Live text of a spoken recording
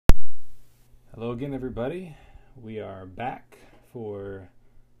Hello again, everybody. We are back for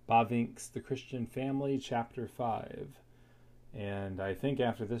Bavinck's The Christian Family, Chapter 5. And I think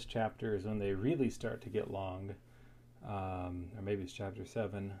after this chapter is when they really start to get long, or maybe it's Chapter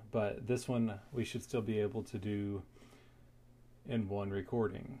 7. But this one we should still be able to do in one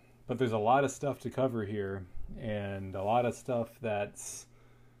recording. But there's a lot of stuff to cover here, and a lot of stuff that's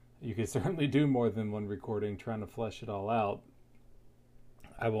you could certainly do more than one recording trying to flesh it all out.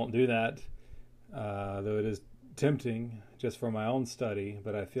 I won't do that. Though it is tempting just for my own study,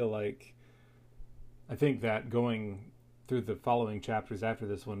 but I think that going through the following chapters after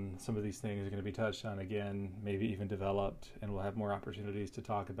this one, some of these things are going to be touched on again, maybe even developed, and we'll have more opportunities to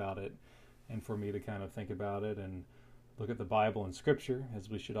talk about it and for me to kind of think about it and look at the Bible and Scripture, as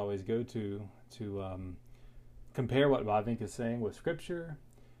we should always go to compare what Bavinck is saying with Scripture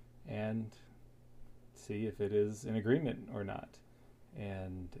and see if it is in agreement or not,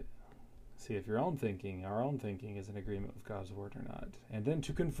 and see if our own thinking is in agreement with God's Word or not, and then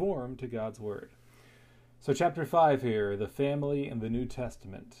to conform to God's Word. So chapter 5 here, the family in the New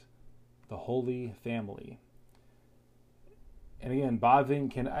Testament, the Holy Family. And again,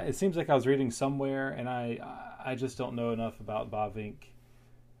 Bavinck, it seems like I was reading somewhere, and I just don't know enough about Bavinck,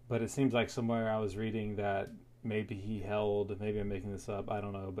 but it seems like somewhere I was reading that maybe he held, maybe I'm making this up, I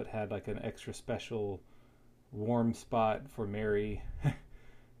don't know, but had like an extra special warm spot for Mary,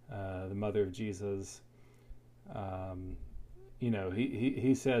 the mother of Jesus.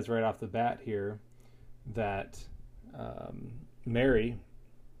 He says right off the bat here that Mary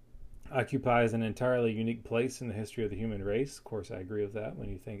occupies an entirely unique place in the history of the human race. Of course, I agree with that when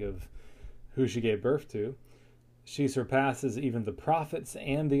you think of who she gave birth to. She surpasses even the prophets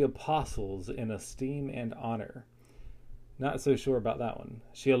and the apostles in esteem and honor. Not so sure about that one.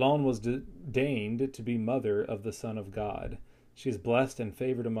 She alone was deigned to be mother of the Son of God. She is blessed and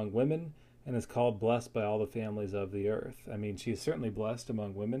favored among women and is called blessed by all the families of the earth. I mean, she is certainly blessed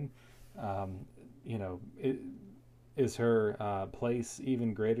among women. Is her place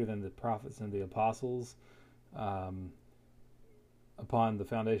even greater than the prophets and the apostles, upon whom the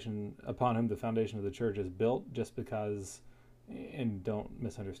foundation of the church is built, just because, and don't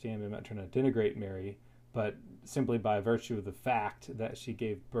misunderstand me, I'm not trying to denigrate Mary, but simply by virtue of the fact that she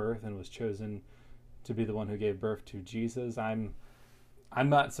gave birth and was chosen to be the one who gave birth to Jesus. I'm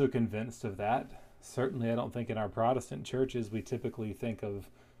not so convinced of that. Certainly, I don't think in our Protestant churches we typically think of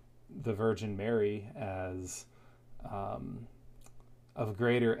the Virgin Mary as of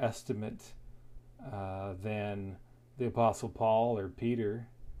greater estimate than the Apostle Paul or Peter.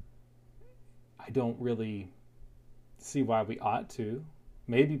 I don't really see why we ought to.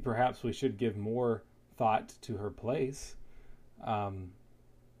 Maybe perhaps we should give more thought to her place.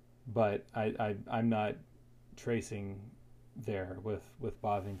 But I'm not tracing there with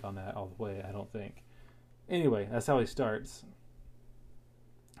Bavinck on that all the way, I don't think. Anyway, that's how he starts.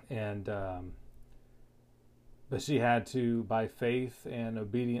 And but she had to, by faith and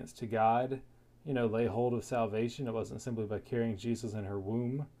obedience to God, lay hold of salvation. It wasn't simply by carrying Jesus in her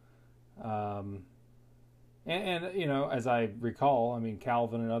womb. And as I recall, I mean,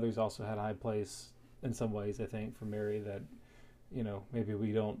 Calvin and others also had a high place in some ways, I think, for Mary that, maybe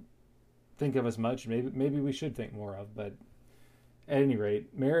we don't think of as much. Maybe we should think more of. But at any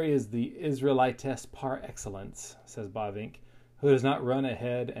rate, Mary is the Israelitess par excellence, says Bavinck, who does not run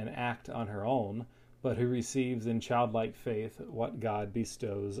ahead and act on her own, but who receives in childlike faith what God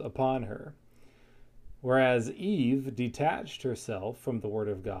bestows upon her. Whereas Eve detached herself from the Word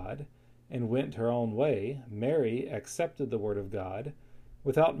of God and went her own way, Mary accepted the Word of God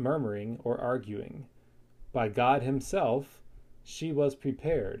without murmuring or arguing. By God himself, she was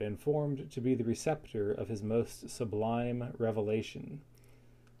prepared and formed to be the receptor of his most sublime revelation.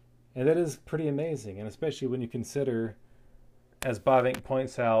 And that is pretty amazing, and especially when you consider, as Bavinck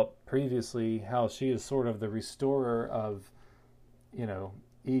points out previously, how she is sort of the restorer of,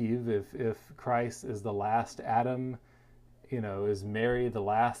 Eve. If Christ is the last Adam, is Mary the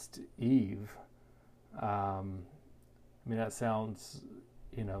last Eve? That sounds,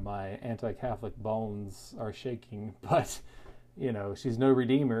 my anti-Catholic bones are shaking, but she's no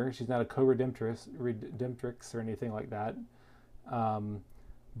redeemer. She's not a co-redemptrix or anything like that.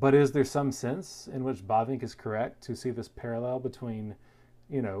 But is there some sense in which Bavinck is correct to see this parallel between,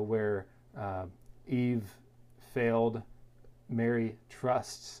 where Eve failed, Mary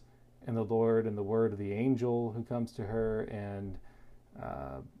trusts in the Lord and the word of the angel who comes to her and,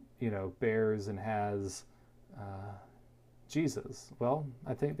 bears and has Jesus? Well,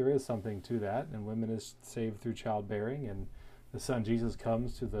 I think there is something to that, and women is saved through childbearing, and the son Jesus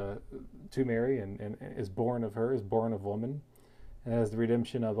comes to Mary and is born of her, is born of woman, and as the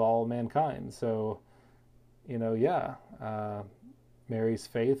redemption of all mankind. So, yeah, Mary's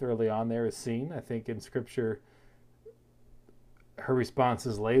faith early on there is seen. I think in Scripture, her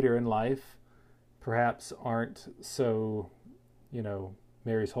responses later in life perhaps aren't so,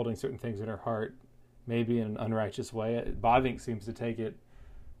 Mary's holding certain things in her heart, maybe in an unrighteous way. Bavinck seems to take it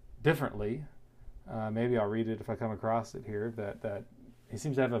differently. Maybe I'll read it if I come across it here, that he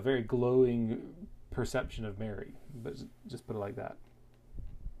seems to have a very glowing perception of Mary, but just put it like that.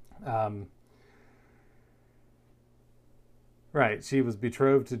 Right, she was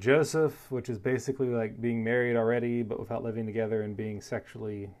betrothed to Joseph, which is basically like being married already, but without living together and being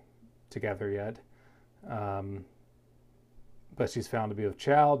sexually together yet. But she's found to be with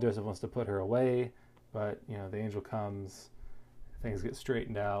child. Joseph wants to put her away, but the angel comes. Things get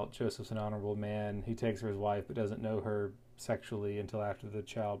straightened out. Joseph's an honorable man. He takes her as wife, but doesn't know her sexually until after the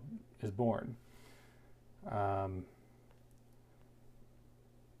child is born.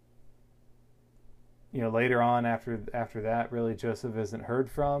 Later on, after that, really Joseph isn't heard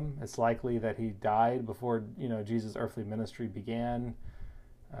from. It's likely that he died before Jesus' earthly ministry began.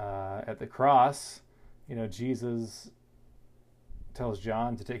 At the cross, Jesus tells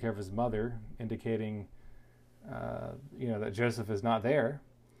John to take care of his mother, indicating that Joseph is not there.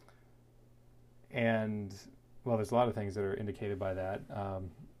 And, well, there's a lot of things that are indicated by that.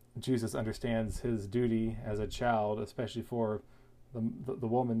 Jesus understands his duty as a child, especially for the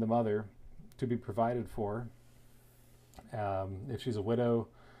woman, the mother, to be provided for. If she's a widow,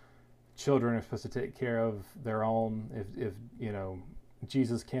 children are supposed to take care of their own. If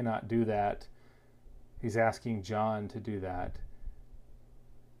Jesus cannot do that, he's asking John to do that.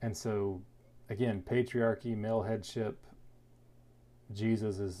 And so, again, patriarchy, male headship,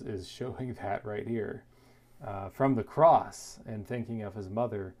 Jesus is showing that right here. From the cross, and thinking of his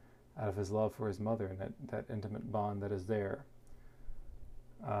mother out of his love for his mother, and that intimate bond that is there.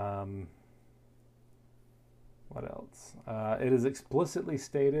 What else? It is explicitly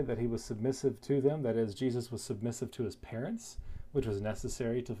stated that he was submissive to them. That is, Jesus was submissive to his parents, which was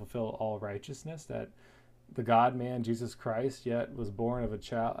necessary to fulfill all righteousness. That the God-man, Jesus Christ, yet was born of a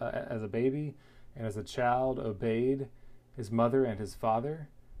child as a baby, and as a child obeyed his mother and his father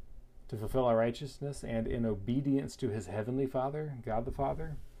to fulfill our righteousness, and in obedience to his heavenly Father, God the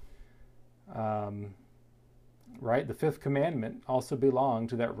Father. Right? The fifth commandment also belonged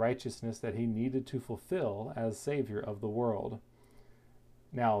to that righteousness that he needed to fulfill as Savior of the world.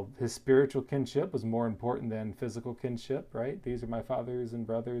 Now, his spiritual kinship was more important than physical kinship, right? These are my fathers and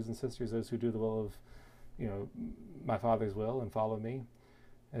brothers and sisters, those who do the will of, my Father's will and follow me,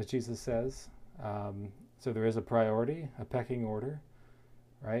 as Jesus says. So there is a priority, a pecking order,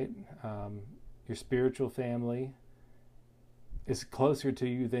 right? Your spiritual family is closer to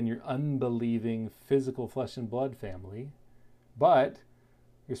you than your unbelieving physical flesh and blood family, but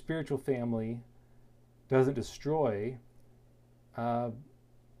your spiritual family doesn't destroy the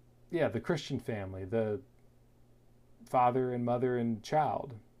Christian family, the father and mother and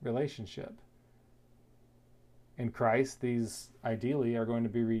child relationship. In Christ, these ideally are going to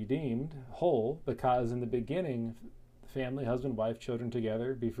be redeemed whole, because in the beginning, family, husband, wife, children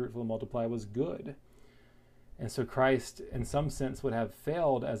together, be fruitful and multiply, was good. And so Christ, in some sense, would have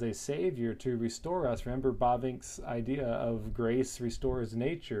failed as a savior to restore us. Remember Bavinck's idea of grace restores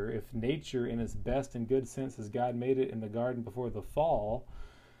nature. If nature, in its best and good sense, as God made it in the garden before the fall,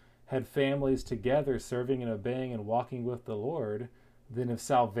 had families together serving and obeying and walking with the Lord, then if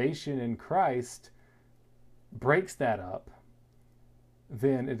salvation in Christ breaks that up,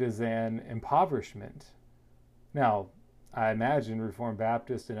 then it is an impoverishment. Now, I imagine Reformed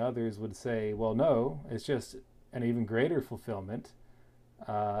Baptists and others would say, well, no, it's just an even greater fulfillment.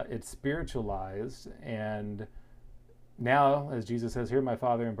 It's spiritualized, and now, as Jesus says, here my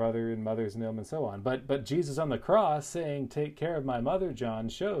father and brother and mothers and them and so on. But Jesus on the cross saying, take care of my mother, John,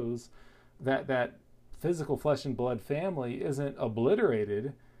 shows that physical flesh and blood family isn't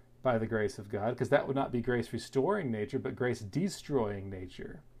obliterated by the grace of God, because that would not be grace restoring nature, but grace destroying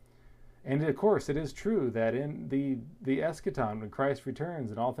nature. And of course, it is true that in the eschaton, when Christ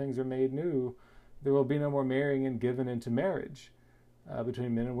returns and all things are made new, there will be no more marrying and given into marriage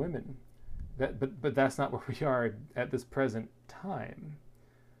between men and women. But that's not where we are at this present time.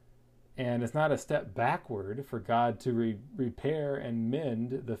 And it's not a step backward for God to repair and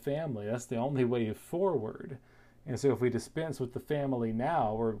mend the family. That's the only way forward. And so if we dispense with the family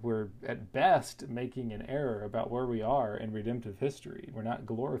now, we're at best making an error about where we are in redemptive history. We're not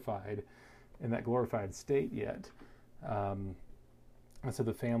glorified in that glorified state yet. And so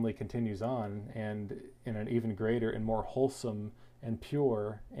the family continues on, and in an even greater and more wholesome and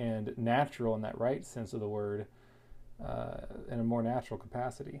pure and natural, in that right sense of the word, in a more natural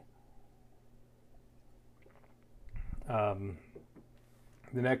capacity. The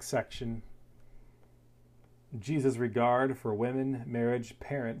next section, Jesus' regard for women, marriage,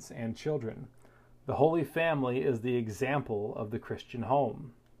 parents, and children. The Holy Family is the example of the Christian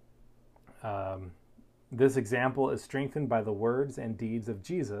home. This example is strengthened by the words and deeds of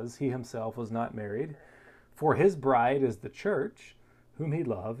Jesus. He himself was not married, for his bride is the church, whom he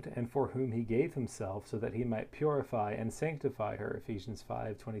loved, and for whom he gave himself, so that he might purify and sanctify her. Ephesians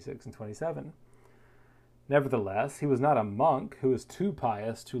 5:26 and 27. Nevertheless, he was not a monk who was too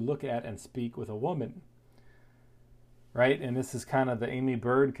pious to look at and speak with a woman. Right? And this is kind of the Amy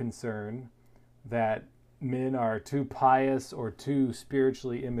Bird concern, that men are too pious or too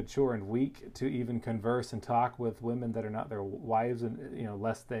spiritually immature and weak to even converse and talk with women that are not their wives, and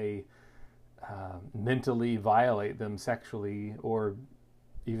lest they mentally violate them sexually or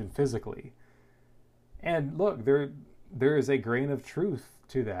even physically. And look, there is a grain of truth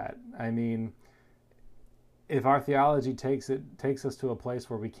to that. I mean, if our theology takes us to a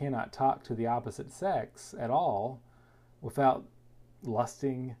place where we cannot talk to the opposite sex at all without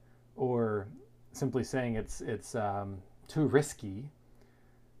lusting or simply saying it's too risky,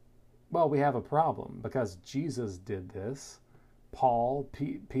 well, we have a problem, because Jesus did this. Paul,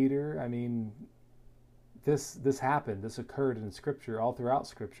 Peter, I mean, this happened. This occurred in Scripture, all throughout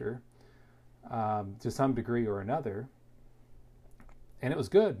Scripture, to some degree or another. And it was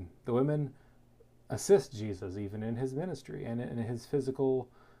good. The women assist Jesus even in his ministry and in his physical,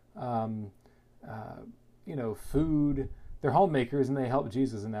 food. They're homemakers, and they help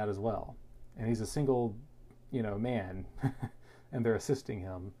Jesus in that as well. And he's a single, man, and they're assisting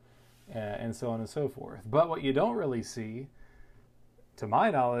him, and so on and so forth. But what you don't really see, to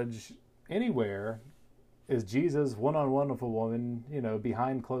my knowledge, anywhere, is Jesus one-on-one with a woman,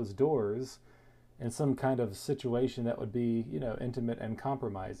 behind closed doors, in some kind of situation that would be, intimate and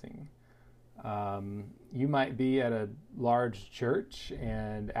compromising. You might be at a large church,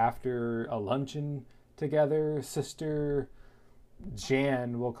 and after a luncheon together, Sister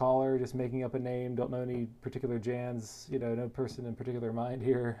Jan, we'll call her, just making up a name, don't know any particular Jans, no person in particular mind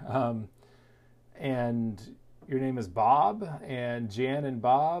here, and your name is Bob, and Jan and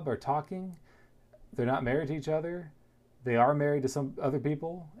Bob are talking. They're not married to each other. They are married to some other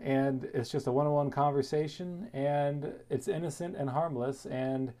people, and it's just a one-on-one conversation, and it's innocent and harmless,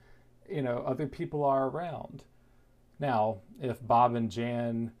 and other people are around. Now, if Bob and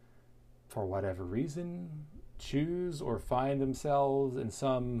Jan, for whatever reason, choose or find themselves in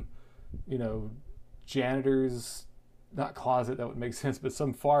some, janitor's, not closet, that would make sense, but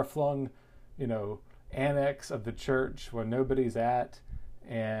some far-flung, annex of the church where nobody's at,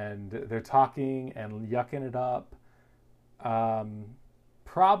 and they're talking and yucking it up,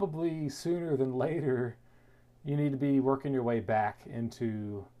 probably sooner than later, you need to be working your way back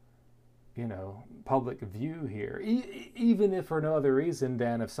into, public view here. Even if for no other reason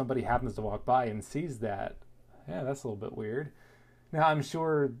than if somebody happens to walk by and sees that, yeah, that's a little bit weird. Now, I'm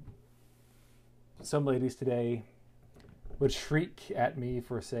sure some ladies today would shriek at me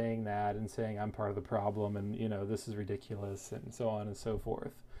for saying that and saying I'm part of the problem, and, this is ridiculous, and so on and so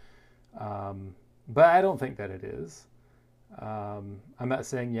forth. But I don't think that it is. I'm not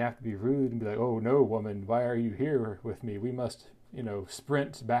saying you have to be rude and be like, oh, no, woman, why are you here with me? We must,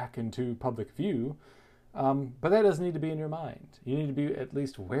 sprint back into public view. But that doesn't need to be in your mind. You need to be at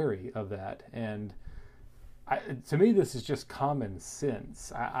least wary of that. And to me, this is just common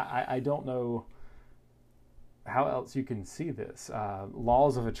sense. I don't know how else you can see this.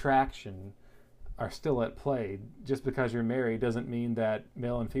 Laws of attraction are still at play. Just because you're married doesn't mean that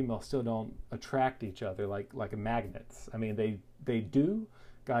male and female still don't attract each other like magnets. I mean, they do.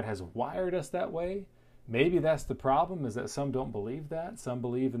 God has wired us that way. Maybe that's the problem, is that some don't believe that. Some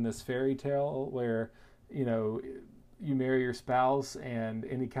believe in this fairy tale where, you marry your spouse and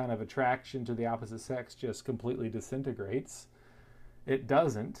any kind of attraction to the opposite sex just completely disintegrates. It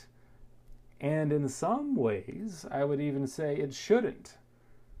doesn't. And in some ways, I would even say it shouldn't.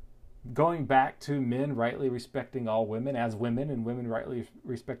 Going back to men rightly respecting all women as women, and women rightly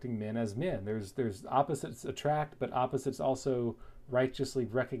respecting men as men. There's opposites attract, but opposites also righteously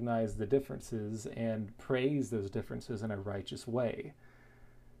recognize the differences and praise those differences in a righteous way.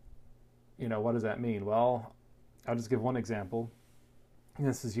 What does that mean? Well, I'll just give one example.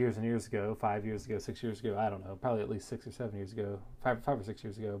 This is years and years ago, 5 years ago, 6 years ago, I don't know, probably at least 6 or 7 years ago, five or 6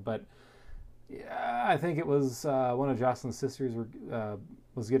 years ago. But yeah, I think it was one of Jocelyn's sisters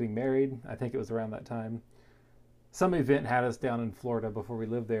was getting married. I think it was around that time. Some event had us down in Florida before we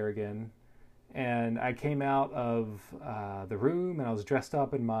lived there again. And I came out of the room, and I was dressed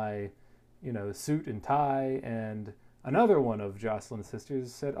up in my, suit and tie, and Another one of Jocelyn's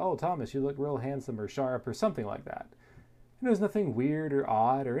sisters said, "Oh, Thomas, you look real handsome or sharp," or something like that. And there was nothing weird or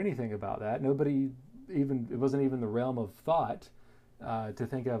odd or anything about that. Nobody even, it wasn't even the realm of thought to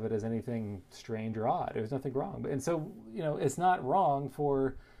think of it as anything strange or odd. There was nothing wrong. And so, it's not wrong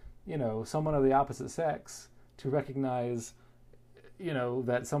for, someone of the opposite sex to recognize,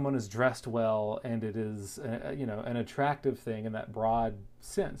 that someone is dressed well and it is, an attractive thing in that broad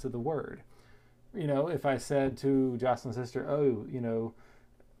sense of the word. If I said to Jocelyn's sister, "Oh,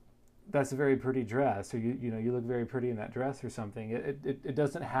 that's a very pretty dress," or you look very pretty in that dress or something, it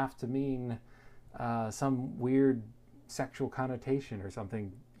doesn't have to mean some weird sexual connotation or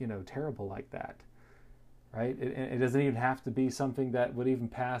something, terrible like that, right? It doesn't even have to be something that would even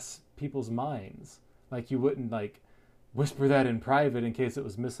pass people's minds. Like, you wouldn't whisper that in private in case it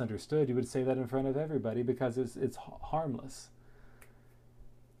was misunderstood. You would say that in front of everybody because it's harmless.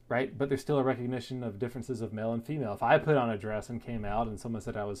 Right? But there's still a recognition of differences of male and female. If I put on a dress and came out and someone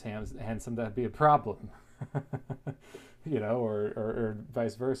said I was handsome, that'd be a problem. Or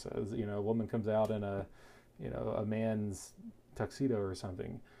vice versa. A woman comes out in a man's tuxedo or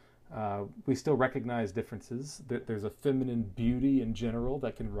something. We still recognize differences. There's a feminine beauty in general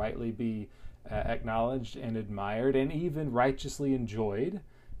that can rightly be acknowledged and admired and even righteously enjoyed,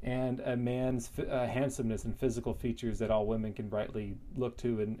 and a man's handsomeness and physical features that all women can rightly look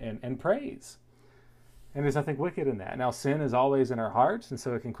to and praise. And there's nothing wicked in that. Now, sin is always in our hearts, and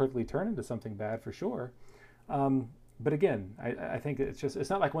so it can quickly turn into something bad for sure. But again, I think it's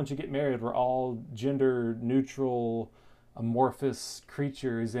not like once you get married, we're all gender neutral, amorphous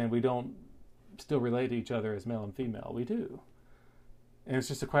creatures, and we don't still relate to each other as male and female. We do. And it's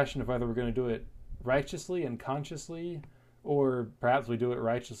just a question of whether we're going to do it righteously and consciously, or perhaps we do it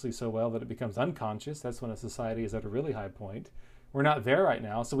righteously so well that it becomes unconscious. That's when a society is at a really high point. We're not there right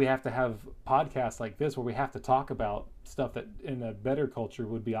now, so we have to have podcasts like this where we have to talk about stuff that in a better culture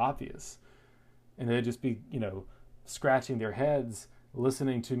would be obvious. And they'd just be, scratching their heads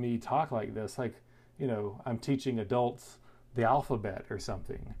listening to me talk like this, like, I'm teaching adults the alphabet or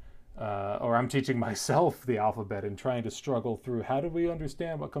something. Or I'm teaching myself the alphabet and trying to struggle through, how do we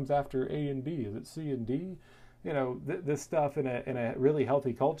understand what comes after A and B? Is it C and D? This stuff in a really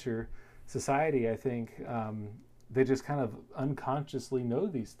healthy culture, society, I think, they just kind of unconsciously know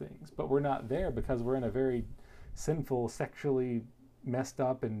these things. But we're not there because we're in a very sinful, sexually messed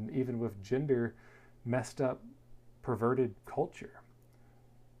up, and even with gender messed up, perverted culture.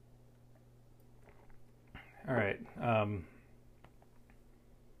 All right.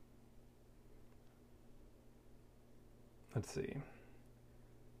 Let's see.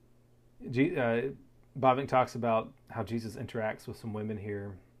 Bavinck talks about how Jesus interacts with some women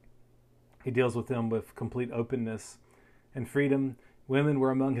here. He deals with them with complete openness and freedom. Women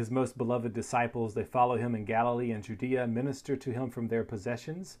were among his most beloved disciples. They follow him in Galilee and Judea, minister to him from their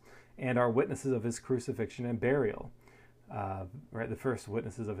possessions, and are witnesses of his crucifixion and burial. The first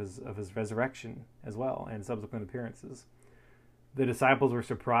witnesses of his resurrection as well, and subsequent appearances. The disciples were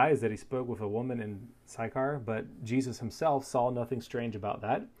surprised that he spoke with a woman in Sychar, but Jesus himself saw nothing strange about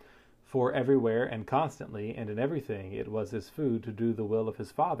that. For everywhere and constantly and in everything it was his food to do the will of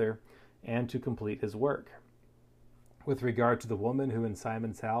his Father and to complete his work. With regard to the woman who in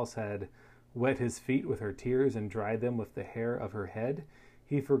Simon's house had wet his feet with her tears and dried them with the hair of her head,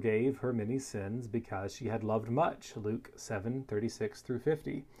 he forgave her many sins because she had loved much. Luke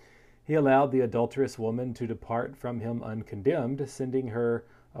 7:36-50. He allowed the adulterous woman to depart from him uncondemned, sending her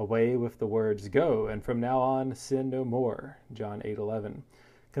away with the words, "Go, and from now on sin no more." John 8:11.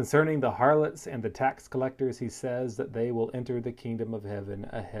 Concerning the harlots and the tax collectors, he says that they will enter the kingdom of heaven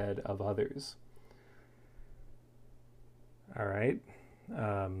ahead of others. All right.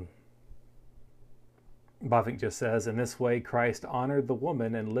 Bavinck just says, in this way, Christ honored the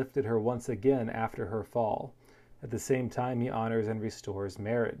woman and lifted her once again after her fall. At the same time, he honors and restores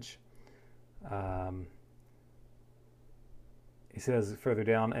marriage. He says further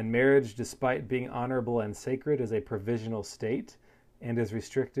down, and marriage, despite being honorable and sacred, is a provisional state and is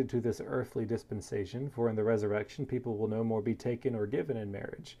restricted to this earthly dispensation, for in the resurrection people will no more be taken or given in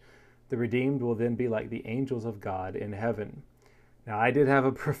marriage. The redeemed will then be like the angels of God in heaven. Now, I did have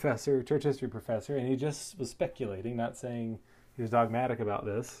a professor, church history professor, and he just was speculating, not saying he was dogmatic about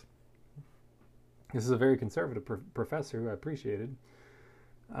this. This is a very conservative professor who I appreciated.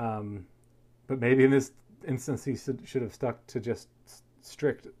 But maybe in this instance he should have stuck to just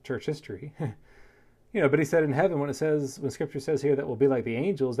strict church history. But he said in heaven, when Scripture says here that we'll be like the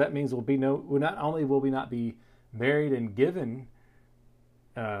angels, that means not only will we not be married and given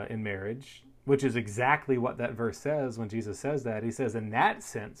in marriage, which is exactly what that verse says when Jesus says that. He says, in that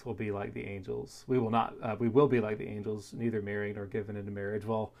sense, we'll be like the angels. We will not. We will be like the angels, neither married nor given into marriage.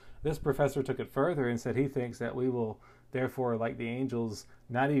 Well, this professor took it further and said he thinks that we will, therefore, like the angels,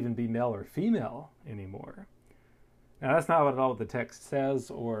 not even be male or female anymore. Now, that's not at all what the text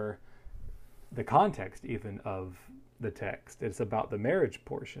says, or the context even of the text. It's about the marriage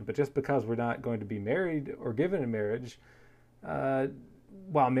portion. But just because we're not going to be married or given in marriage,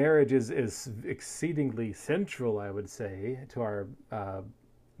 while marriage is exceedingly central, I would say, to our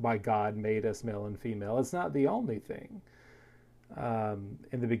why God made us male and female, it's not the only thing.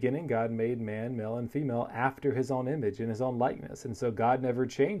 In the beginning, God made man, male and female, after his own image and his own likeness. And so God never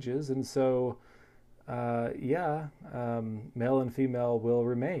changes. And so, male and female will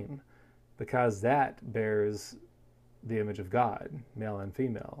remain, because that bears the image of God, male and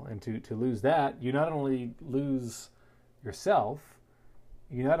female. And to lose that, you not only lose yourself,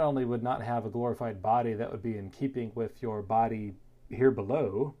 you not only would not have a glorified body that would be in keeping with your body here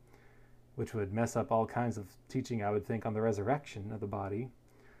below, which would mess up all kinds of teaching, I would think, on the resurrection of the body.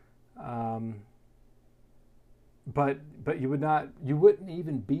 But you wouldn't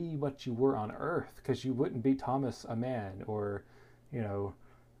even be what you were on earth, because you wouldn't be Thomas a man, or,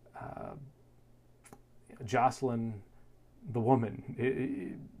 Jocelyn the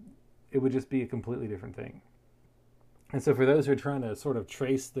woman. It would just be a completely different thing. And so for those who are trying to sort of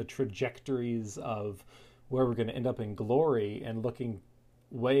trace the trajectories of where we're going to end up in glory and looking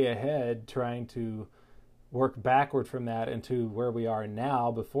way ahead, trying to work backward from that into where we are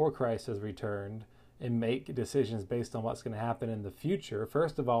now before Christ has returned, and make decisions based on what's going to happen in the future.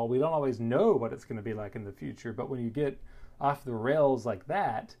 First of all, we don't always know what it's going to be like in the future, but when you get off the rails like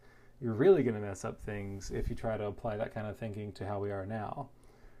that, you're really going to mess up things if you try to apply that kind of thinking to how we are now.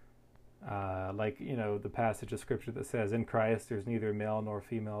 The passage of scripture that says, in Christ there's neither male nor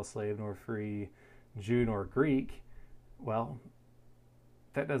female, slave nor free, Jew nor Greek. Well,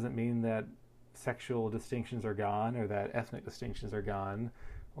 that doesn't mean that sexual distinctions are gone, or that ethnic distinctions are gone,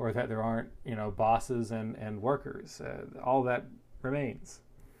 or that there aren't, bosses and workers. All that remains.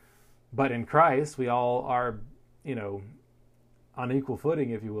 But in Christ, we all are, on equal footing,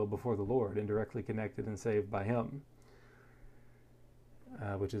 if you will, before the Lord, and directly connected and saved by Him.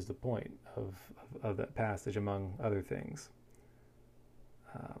 Which is the point of that passage, among other things.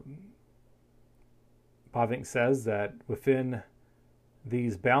 Bavinck says that within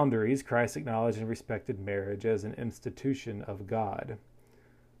these boundaries, Christ acknowledged and respected marriage as an institution of God.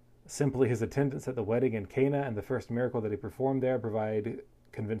 Simply his attendance at the wedding in Cana and the first miracle that he performed there provide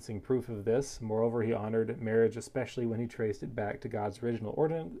convincing proof of this. Moreover, he honored marriage, especially when he traced it back to God's original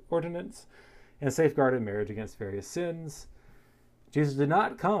ordinance, and safeguarded marriage against various sins. Jesus did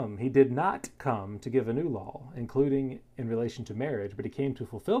not come to give a new law, including in relation to marriage, but he came to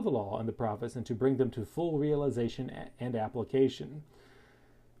fulfill the law and the prophets and to bring them to full realization and application.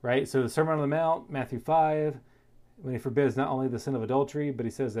 Right? So the Sermon on the Mount, Matthew 5, when he forbids not only the sin of adultery, but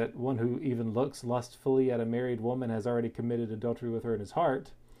he says that one who even looks lustfully at a married woman has already committed adultery with her in his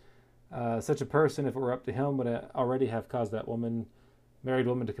heart. Such a person, if it were up to him, would already have caused that married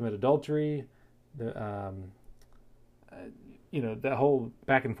woman to commit adultery. That whole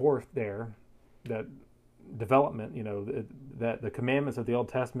back and forth there, that development, that the commandments of the Old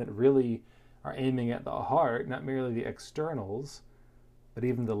Testament really are aiming at the heart, not merely the externals, but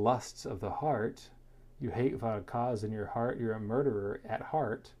even the lusts of the heart. You hate without a cause in your heart. You're a murderer at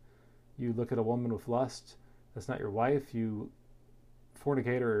heart. You look at a woman with lust, that's not your wife. You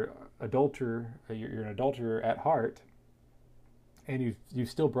fornicator, adulterer, you're an adulterer at heart, and you've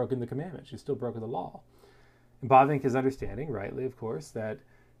still broken the commandments. You've still broken the law. And Bavinck is understanding, rightly, of course, that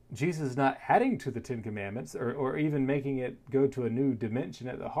Jesus is not adding to the Ten Commandments or even making it go to a new dimension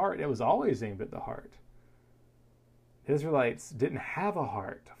at the heart. It was always aimed at the heart. Israelites didn't have a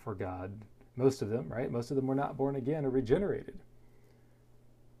heart for God. Most of them, right? Most of them were not born again or regenerated.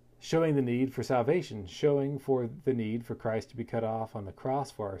 Showing the need for salvation, showing for the need for Christ to be cut off on the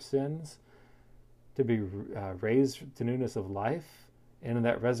cross for our sins, to be raised to newness of life, and in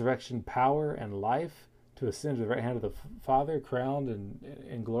that resurrection power and life, to ascend to the right hand of the Father, crowned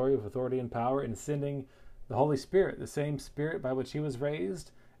in glory of authority and power, and sending the Holy Spirit, the same Spirit by which he was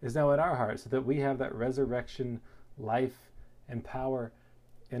raised, is now in our hearts, so that we have that resurrection life and power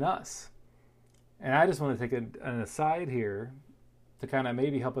in us. And I just want to take an aside here to kind of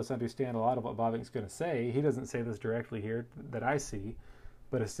maybe help us understand a lot of what Bavinck's going to say. He doesn't say this directly here that I see,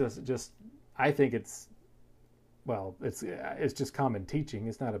 but it's just I think it's just common teaching.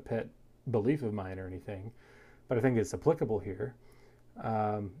 It's not a pet belief of mine or anything, but I think it's applicable here.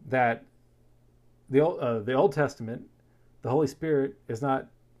 That the Old Testament, the Holy Spirit is not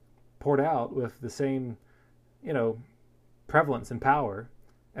poured out with the same, prevalence and power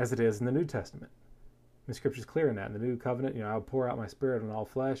as it is in the New Testament. The Scripture's clear in that. In the New Covenant, I'll pour out my Spirit on all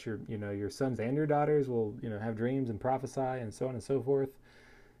flesh. Your sons and your daughters will, have dreams and prophesy, and so on and so forth.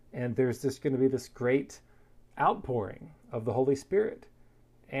 And there's just going to be this great outpouring of the Holy Spirit,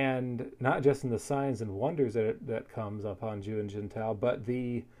 and not just in the signs and wonders that comes upon Jew and Gentile, but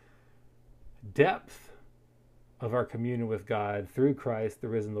the depth of our communion with God through Christ, the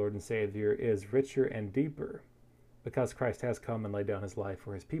risen Lord and Savior, is richer and deeper because Christ has come and laid down his life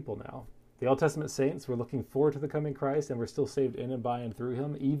for his people now. The Old Testament saints were looking forward to the coming Christ and were still saved in and by and through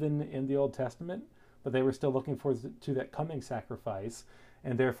him, even in the Old Testament, but they were still looking forward to that coming sacrifice,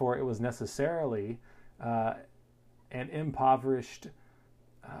 and therefore it was necessarily an impoverished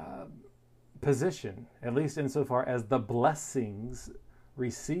position, at least insofar as the blessings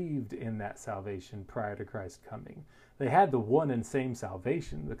received in that salvation prior to Christ's coming. They had the one and same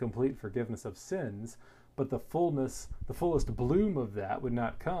salvation, the complete forgiveness of sins, but the fullest bloom of that would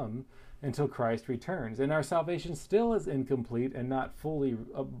not come until Christ returns. And our salvation still is incomplete and not fully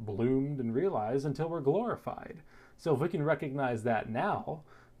bloomed and realized until we're glorified. So if we can recognize that now,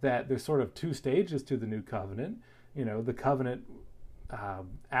 that there's sort of two stages to the new covenant, the covenant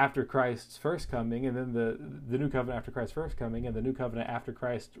after Christ's first coming, and then the new covenant after Christ's first coming, and the new covenant after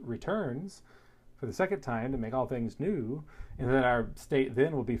Christ returns for the second time to make all things new, and that our state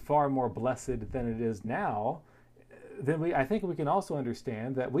then will be far more blessed than it is now, then I think we can also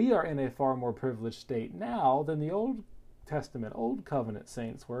understand that we are in a far more privileged state now than the Old Testament, Old Covenant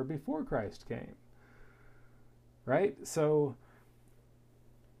saints were before Christ came. Right? So,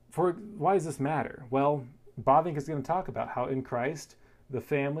 why does this matter? Well, Bavinck is going to talk about how in Christ,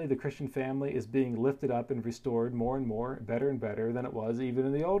 the Christian family, is being lifted up and restored more and more, better and better than it was even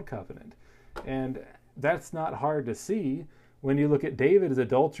in the Old Covenant. And that's not hard to see when you look at David's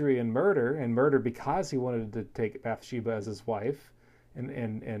adultery and murder because he wanted to take Bathsheba as his wife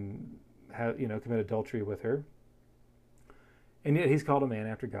and have, commit adultery with her. And yet he's called a man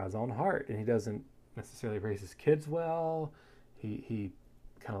after God's own heart, and he doesn't necessarily raise his kids well. He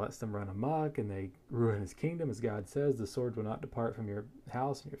kind of lets them run amok, and they ruin his kingdom. As God says, the sword will not depart from your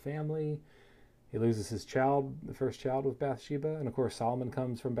house and your family. He loses his child, the first child, with Bathsheba. And of course, Solomon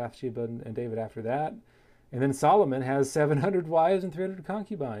comes from Bathsheba and David after that. And then Solomon has 700 wives and 300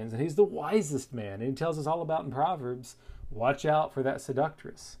 concubines. And he's the wisest man. And he tells us all about in Proverbs, watch out for that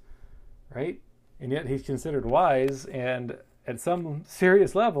seductress. Right? And yet he's considered wise, and at some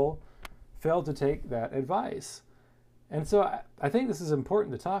serious level failed to take that advice. And so I think this is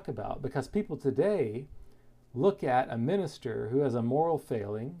important to talk about, because people today look at a minister who has a moral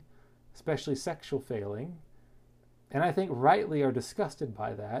failing, especially sexual failing, and I think rightly are disgusted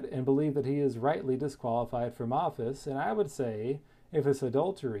by that and believe that he is rightly disqualified from office. And I would say, if it's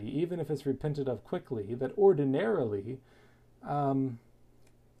adultery, even if it's repented of quickly, that ordinarily,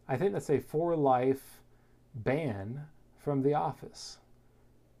 I think that's a for-life ban from the office.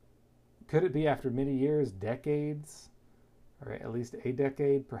 Could it be after many years, decades, or at least a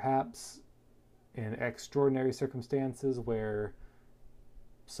decade, perhaps, in extraordinary circumstances where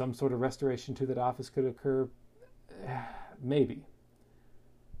some sort of restoration to that office could occur? Maybe.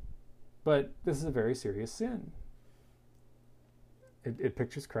 But this is a very serious sin. It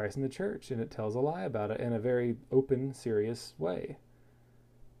pictures Christ in the church, and it tells a lie about it in a very open, serious way.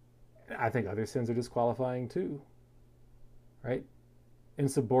 I think other sins are disqualifying too. Right?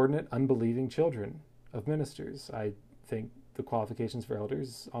 Insubordinate, unbelieving children of ministers. I think the qualifications for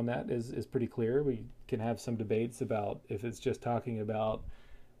elders on that is pretty clear. We can have some debates about if it's just talking about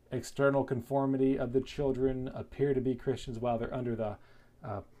external conformity of the children appear to be Christians while they're under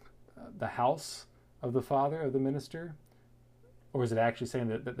the house of the father, of the minister, or is it actually saying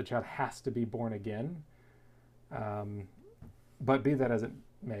that the child has to be born again? But be that as it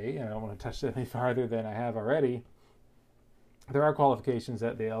may, and I don't want to touch that any farther than I have already, there are qualifications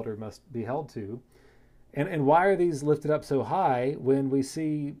that the elder must be held to. And why are these lifted up so high when we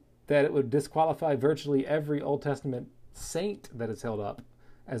see that it would disqualify virtually every Old Testament saint that is held up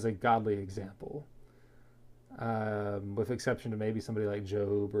as a godly example, with exception to maybe somebody like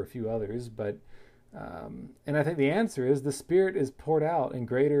Job or a few others. But and I think the answer is the Spirit is poured out in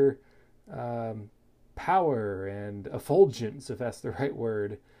greater power and effulgence, if that's the right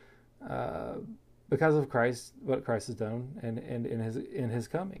word, because of Christ, what Christ has done, and in his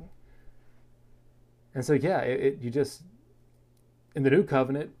coming. And so, yeah, you just, in the new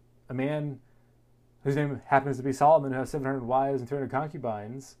covenant, a man whose name happens to be Solomon, who has 700 wives and 300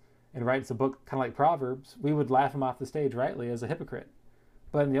 concubines, and writes a book kind of like Proverbs, we would laugh him off the stage rightly as a hypocrite.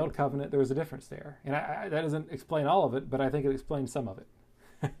 But in the old covenant, there was a difference there. And that doesn't explain all of it, but I think it explains some of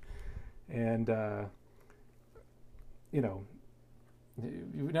it. And, you know,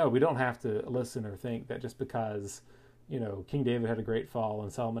 no, we don't have to listen or think that just because, King David had a great fall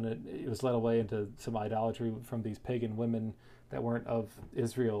and Solomon it was led away into some idolatry from these pagan women that weren't of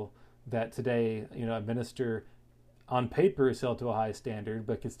Israel, that today, a minister on paper is held to a high standard,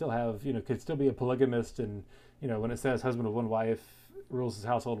 but could still have, could still be a polygamist. And, when it says husband of one wife rules his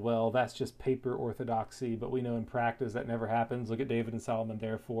household well, that's just paper orthodoxy. But we know in practice that never happens. Look at David and Solomon.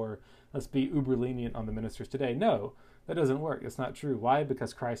 Therefore, let's be uber lenient on the ministers today. No, that doesn't work. It's not true. Why?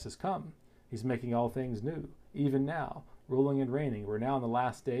 Because Christ has come. He's making all things new, even now, ruling and reigning. We're now in the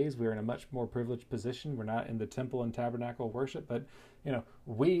last days. We're in a much more privileged position. We're not in the temple and tabernacle worship, but,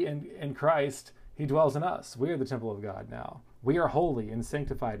 we in Christ, he dwells in us. We are the temple of God now. We are holy and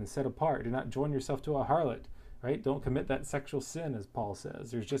sanctified and set apart. Do not join yourself to a harlot, right? Don't commit that sexual sin, as Paul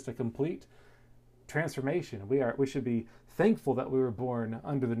says. There's just a complete transformation. We should be thankful that we were born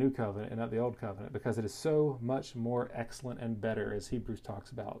under the new covenant and not the old covenant, because it is so much more excellent and better, as Hebrews talks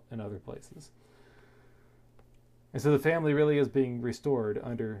about in other places. And so the family really is being restored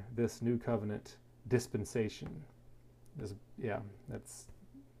under this new covenant dispensation. That's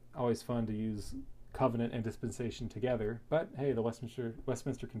always fun to use covenant and dispensation together, but hey, the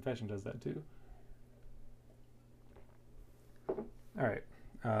Westminster Confession does that too. All right.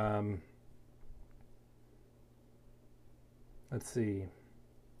 Let's see.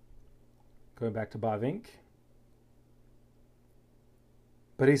 Going back to Bavinck.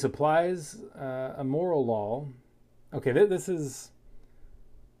 But he supplies a moral law. Okay, this is...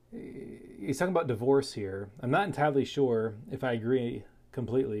 He's talking about divorce here. I'm not entirely sure if I agree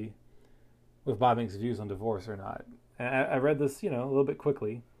completely with Bavinck's views on divorce or not. I read this, a little bit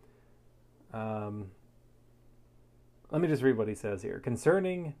quickly. Let me just read what he says here.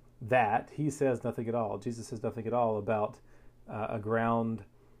 Concerning that, he says nothing at all. Jesus says nothing at all about a ground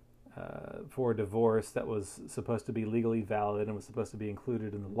for divorce that was supposed to be legally valid and was supposed to be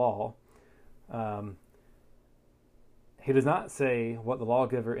included in the law. He does not say what the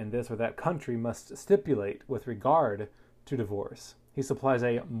lawgiver in this or that country must stipulate with regard to divorce. He supplies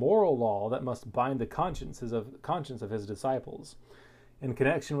a moral law that must bind the conscience of his disciples. In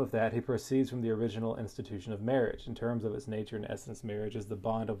connection with that, he proceeds from the original institution of marriage. In terms of its nature and essence, marriage is the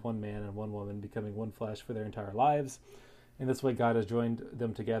bond of one man and one woman becoming one flesh for their entire lives. In this way, God has joined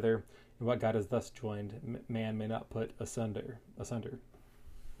them together, and what God has thus joined, man may not put asunder.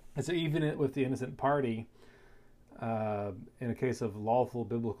 And so even with the innocent party, in a case of lawful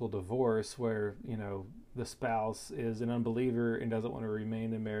biblical divorce where, the spouse is an unbeliever and doesn't want to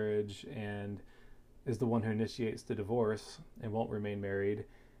remain in marriage and is the one who initiates the divorce and won't remain married.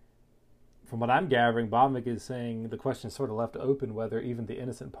 From what I'm gathering, Bavinck is saying the question is sort of left open whether even the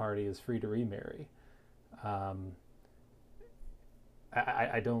innocent party is free to remarry. I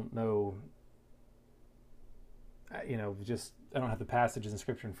don't know, I don't have the passages in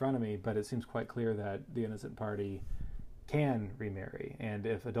Scripture in front of me, but it seems quite clear that the innocent party can remarry. And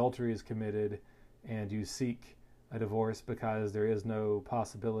if adultery is committed and you seek a divorce because there is no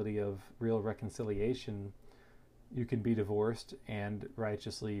possibility of real reconciliation, you can be divorced and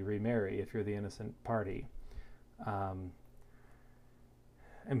righteously remarry if you're the innocent party. And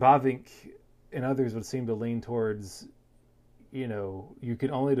Bavinck and others would seem to lean towards, you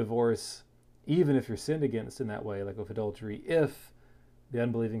can only divorce even if you're sinned against in that way, like with adultery, if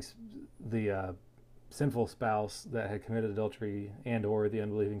the sinful spouse that had committed adultery and or the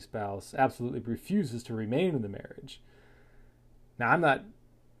unbelieving spouse absolutely refuses to remain in the marriage. Now, I'm not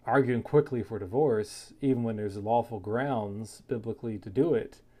arguing quickly for divorce, even when there's lawful grounds biblically to do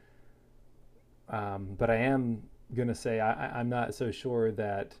it. But I am going to say I'm not so sure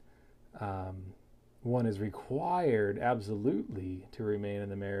that one is required absolutely to remain in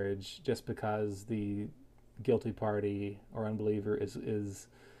the marriage just because the guilty party or unbeliever is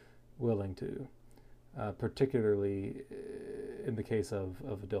willing to, particularly in the case of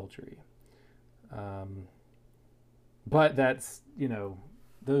adultery. But that's,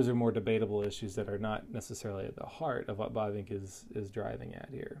 those are more debatable issues that are not necessarily at the heart of what Bavinck is driving at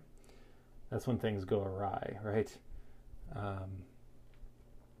here. That's when things go awry, right?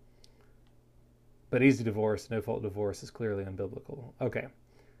 But easy divorce, no-fault divorce is clearly unbiblical. Okay.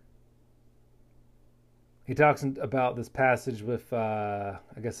 He talks about this passage with, I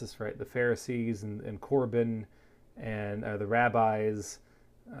guess that's right, the Pharisees and Corban and the rabbis.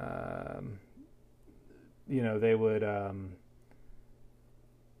 They would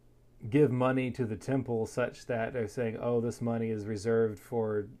give money to the temple such that they're saying, oh, this money is reserved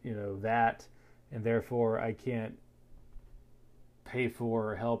for, that, and therefore I can't pay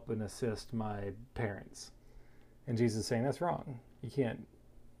for or help and assist my parents. And Jesus is saying that's wrong. You can't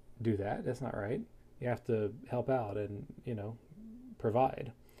do that. That's not right. You have to help out and,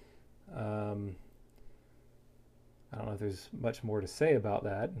 provide. Um, I don't know if there's much more to say about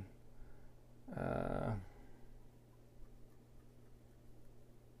that. Uh,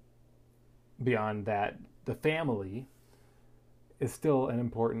 Beyond that, the family is still an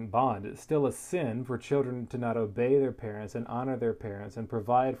important bond. It's still a sin for children to not obey their parents and honor their parents and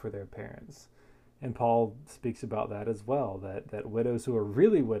provide for their parents. And Paul speaks about that as well, that widows who are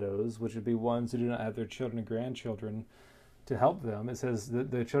really widows, which would be ones who do not have their children and grandchildren to help them, it says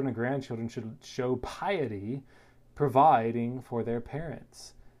that the children and grandchildren should show piety, providing for their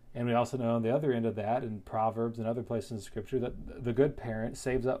parents. And we also know on the other end of that, in Proverbs and other places in Scripture, that the good parent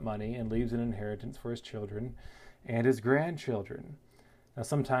saves up money and leaves an inheritance for his children and his grandchildren. Now,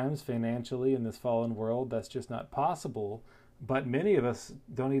 sometimes financially in this fallen world, that's just not possible. But many of us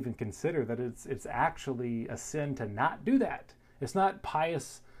don't even consider that it's actually a sin to not do that. It's not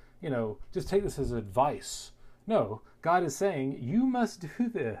pious, just take this as advice. No, God is saying, you must do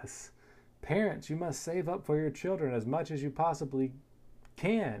this. Parents, you must save up for your children as much as you possibly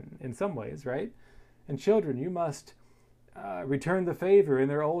can in some ways, right? And children, you must return the favor in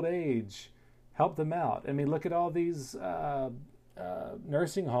their old age. Help them out. I mean, look at all these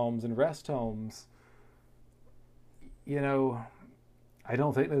nursing homes and rest homes. I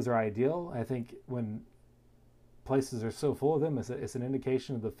don't think those are ideal. I think when places are so full of them, it's an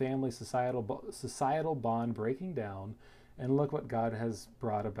indication of the family societal bond breaking down. And look what God has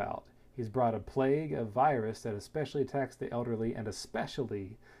brought about. He's brought a plague, a virus that especially attacks the elderly, and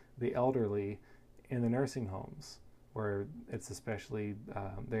especially the elderly in the nursing homes, where it's especially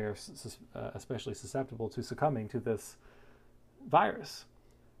they're especially susceptible to succumbing to this virus.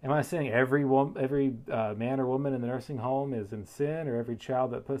 Am I saying every man or woman in the nursing home is in sin, or every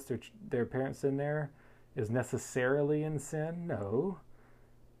child that puts their parents in there is necessarily in sin? No.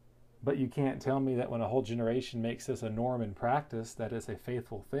 But you can't tell me that when a whole generation makes this a norm in practice, that is a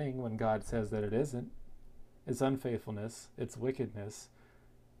faithful thing when God says that it isn't. It's unfaithfulness, it's wickedness,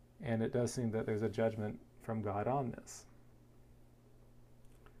 and it does seem that there's a judgment from God on this.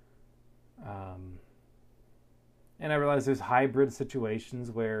 And I realize there's hybrid situations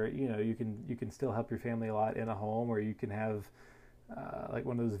where you can still help your family a lot in a home, or you can have like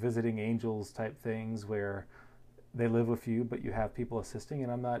one of those visiting angels type things where they live with you, but you have people assisting.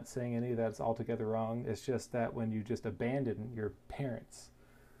 And I'm not saying any of that's altogether wrong. It's just that when you just abandon your parents,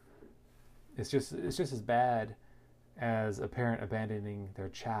 it's just as bad as a parent abandoning their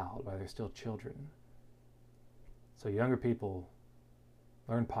child while they're still children. So younger people,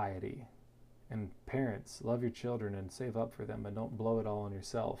 learn piety. And parents, love your children and save up for them, and don't blow it all on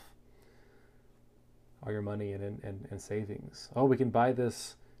yourself. All your money and savings. Oh, we can buy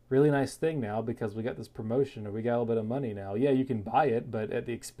this really nice thing now because we got this promotion, or we got a little bit of money now. Yeah, you can buy it, but at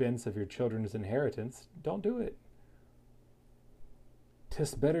the expense of your children's inheritance. Don't do it.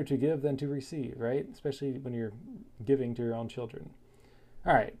 'Tis better to give than to receive, right? Especially when you're giving to your own children.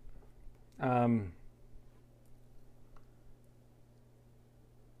 All right.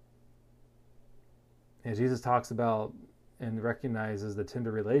 And Jesus talks about and recognizes the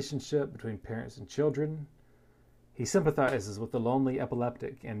tender relationship between parents and children. He sympathizes with the lonely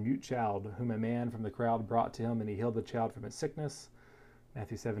epileptic and mute child whom a man from the crowd brought to him, and he healed the child from its sickness.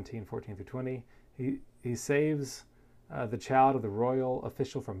 Matthew 17:14-20. He saves the child of the royal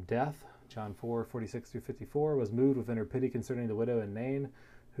official from death. John 4:46-54. Was moved with inner pity concerning the widow in Nain,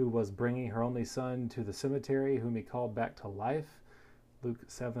 who was bringing her only son to the cemetery, whom he called back to life. Luke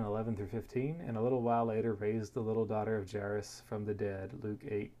 7:11-15, and a little while later raised the little daughter of Jairus from the dead. Luke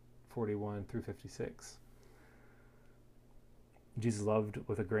 8:41-56. Jesus loved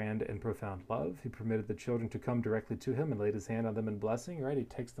with a grand and profound love. He permitted the children to come directly to him and laid his hand on them in blessing. Right? He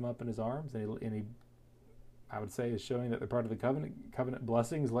takes them up in his arms, and he I would say, is showing that they're part of the covenant. Covenant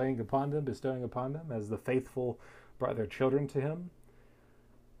blessings laying upon them, bestowing upon them, as the faithful brought their children to him.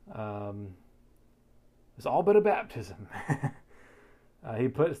 It's all but a baptism. He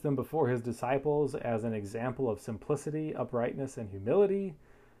puts them before his disciples as an example of simplicity, uprightness, and humility.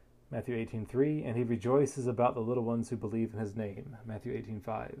 Matthew 18:3, and he rejoices about the little ones who believe in his name. Matthew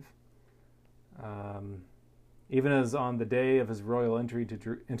 18:5. Even as on the day of his royal entry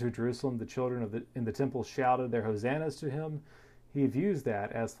into Jerusalem, the children in the temple shouted their hosannas to him, he views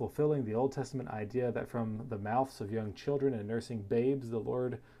that as fulfilling the Old Testament idea that from the mouths of young children and nursing babes, the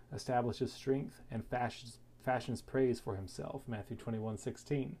Lord establishes strength and fashions praise for himself. Matthew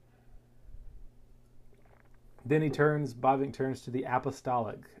 21:16. Then Bavinck turns to the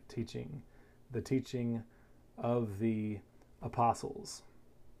apostolic teaching, the teaching of the apostles.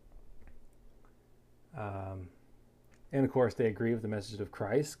 And of course, they agree with the message of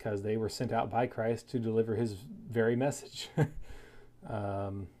Christ because they were sent out by Christ to deliver his very message.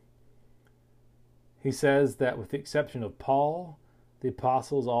 He says that with the exception of Paul, the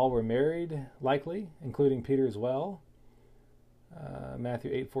apostles all were married, likely, including Peter as well.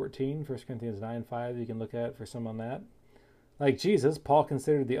 Matthew 8:14, 1 Corinthians 9:5, you can look at for some on that. Like Jesus, Paul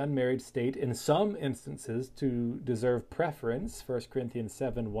considered the unmarried state in some instances to deserve preference, 1 Corinthians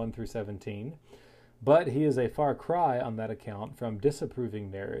 7:1-17, but he is a far cry on that account from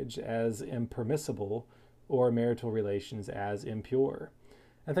disapproving marriage as impermissible or marital relations as impure.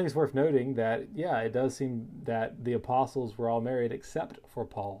 I think it's worth noting that, it does seem that the apostles were all married except for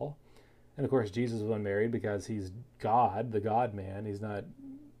Paul. And of course, Jesus was unmarried because he's God, the God-man. He's not,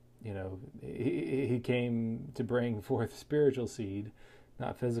 he came to bring forth spiritual seed,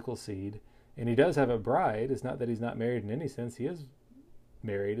 not physical seed. And he does have a bride. It's not that he's not married in any sense. He is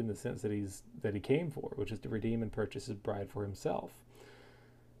married in the sense that he came for, which is to redeem and purchase his bride for himself.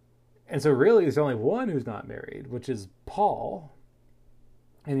 And so really there's only one who's not married, which is Paul.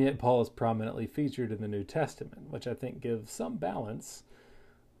 And yet Paul is prominently featured in the New Testament, which I think gives some balance,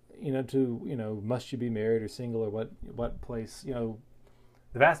 to, must you be married or single or what place, the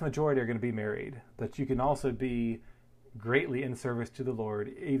vast majority are going to be married, but you can also be greatly in service to the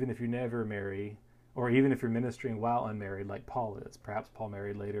Lord, even if you never marry, or even if you're ministering while unmarried, like Paul is. Perhaps Paul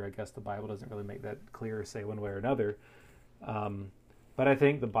married later. I guess the Bible doesn't really make that clear or say one way or another. But I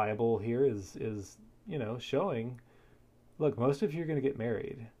think the Bible here is showing, look, most of you are going to get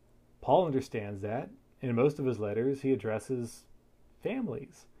married. Paul understands that. In most of his letters, he addresses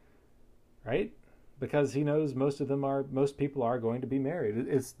families, right? Because he knows most people are going to be married.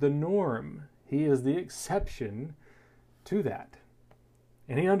 It's the norm. He is the exception to that.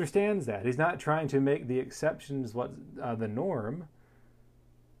 And he understands that. He's not trying to make the exceptions the norm.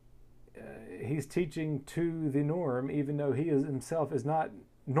 He's teaching to the norm, even though he himself is not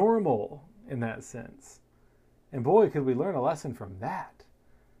normal in that sense. And boy, could we learn a lesson from that,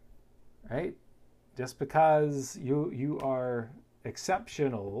 right? Just because you are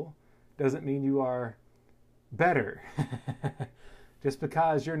exceptional doesn't mean you are better. Just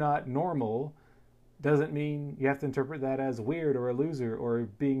because you're not normal doesn't mean you have to interpret that as weird or a loser or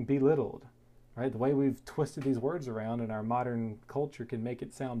being belittled, right? The way we've twisted these words around in our modern culture can make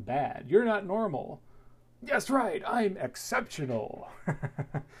it sound bad. You're not normal. Yes, right, I'm exceptional.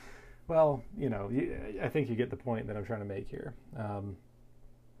 Well, I think you get the point that I'm trying to make here.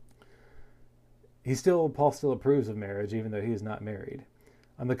 Paul still approves of marriage, even though he is not married.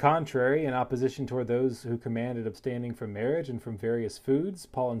 On the contrary, in opposition toward those who commanded abstaining from marriage and from various foods,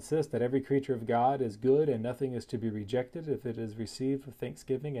 Paul insists that every creature of God is good and nothing is to be rejected if it is received with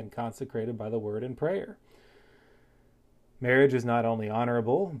thanksgiving and consecrated by the word and prayer. Marriage is not only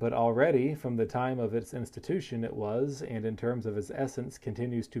honorable, but already from the time of its institution it was, and in terms of its essence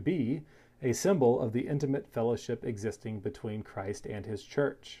continues to be, a symbol of the intimate fellowship existing between Christ and his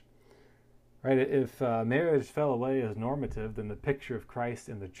church. Right? If marriage fell away as normative, then the picture of Christ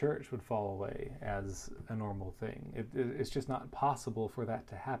and the church would fall away as a normal thing. It's just not possible for that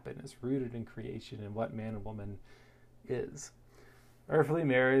to happen. It's rooted in creation and what man and woman is. Earthly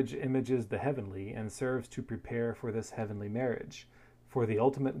marriage images the heavenly and serves to prepare for this heavenly marriage. For the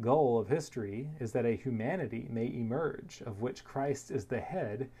ultimate goal of history is that a humanity may emerge, of which Christ is the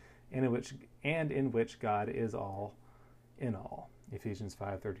head, and in which God is all in all. Ephesians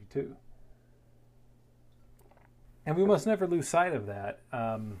 5:32. And we must never lose sight of that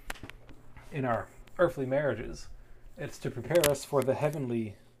in our earthly marriages. It's to prepare us for the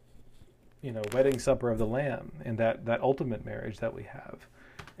heavenly, wedding supper of the Lamb and that ultimate marriage that we have.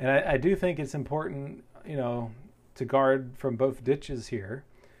 And I do think it's important, to guard from both ditches here.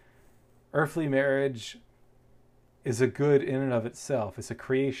 Earthly marriage is a good in and of itself. It's a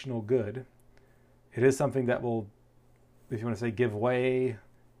creational good. It is something that will, if you want to say, give way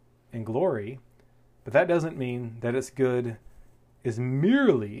in glory. But that doesn't mean that its good is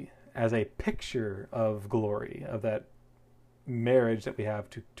merely as a picture of glory, of that marriage that we have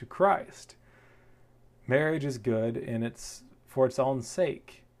to Christ. Marriage is good and it's for its own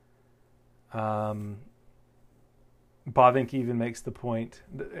sake. Bavinck even makes the point,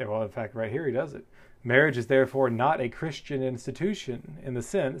 well, in fact, right here he does it. Marriage is therefore not a Christian institution in the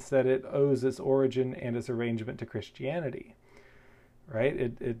sense that it owes its origin and its arrangement to Christianity.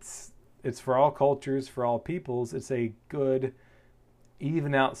 Right? It's for all cultures, for all peoples. It's a good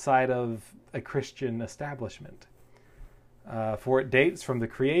even outside of a Christian establishment. For it dates from the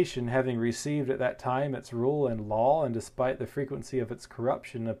creation, having received at that time its rule and law, and despite the frequency of its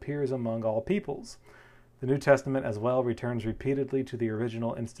corruption, appears among all peoples. The New Testament as well returns repeatedly to the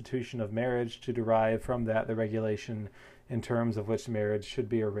original institution of marriage to derive from that the regulation in terms of which marriage should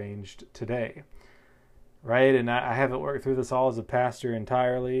be arranged today. Right? And I haven't worked through this all as a pastor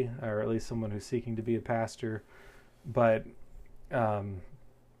entirely, or at least someone who's seeking to be a pastor, but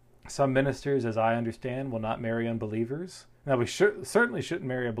some ministers, as I understand, will not marry unbelievers. Now, we certainly shouldn't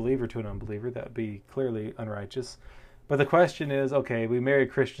marry a believer to an unbeliever. That would be clearly unrighteous. But the question is, okay, we marry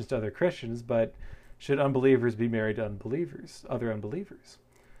Christians to other Christians, but should unbelievers be married to unbelievers, other unbelievers?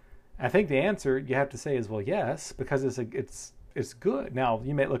 I think the answer you have to say is, well, yes, because it's good. Now,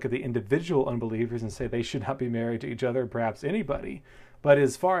 you may look at the individual unbelievers and say they should not be married to each other, perhaps anybody. But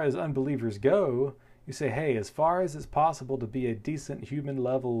as far as unbelievers go, you say, hey, as far as it's possible to be a decent human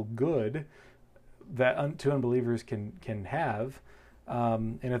level good that two unbelievers can have,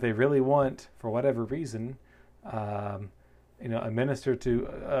 and if they really want, for whatever reason, a minister to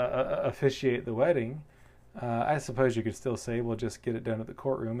officiate the wedding, I suppose you could still say, well, just get it done at the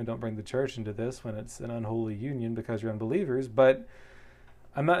courtroom and don't bring the church into this when it's an unholy union because you're unbelievers. But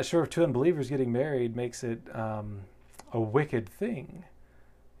I'm not sure if two unbelievers getting married makes it a wicked thing.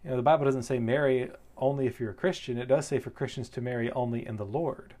 The Bible doesn't say marry only if you're a Christian. It does say for Christians to marry only in the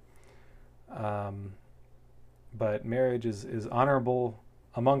Lord. But marriage is honorable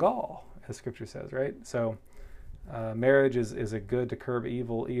among all, as Scripture says, right? So marriage is a good to curb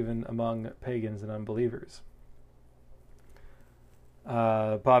evil even among pagans and unbelievers.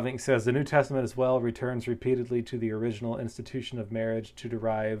 Bavinck says, the New Testament as well returns repeatedly to the original institution of marriage to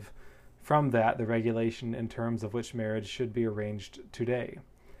derive from that the regulation in terms of which marriage should be arranged today.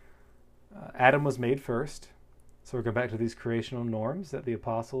 Adam was made first, so we're going back to these creational norms that the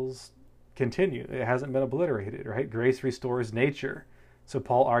apostles continue. It hasn't been obliterated, right? Grace restores nature. So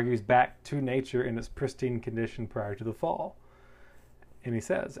Paul argues back to nature in its pristine condition prior to the fall. And he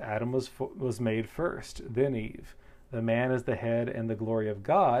says, Adam was made first, then Eve. The man is the head and the glory of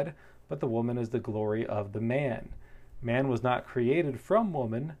God, but the woman is the glory of the man. Man was not created from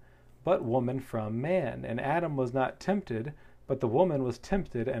woman, but woman from man. And Adam was not tempted, but the woman was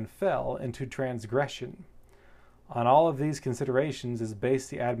tempted and fell into transgression. On all of these considerations is based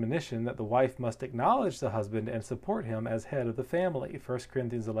the admonition that the wife must acknowledge the husband and support him as head of the family. 1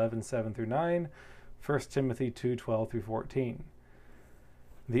 Corinthians 11:7-9, 1 Timothy 2:12-14.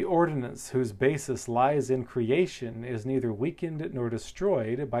 The ordinance whose basis lies in creation is neither weakened nor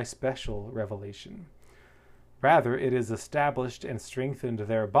destroyed by special revelation. Rather, it is established and strengthened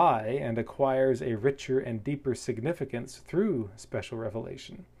thereby and acquires a richer and deeper significance through special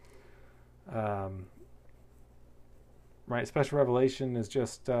revelation. Right, special revelation is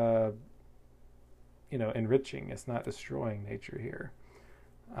just, enriching. It's not destroying nature here.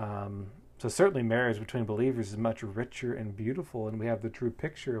 So certainly marriage between believers is much richer and beautiful, and we have the true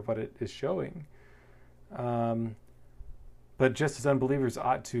picture of what it is showing. But just as unbelievers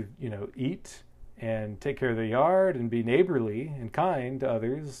ought to, eat and take care of their yard and be neighborly and kind to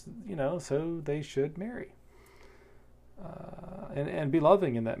others, so they should marry. And be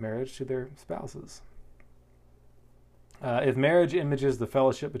loving in that marriage to their spouses. If marriage images the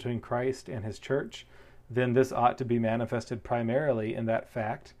fellowship between Christ and his church, then this ought to be manifested primarily in that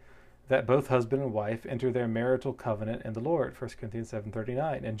fact that both husband and wife enter their marital covenant in the Lord, 1 Corinthians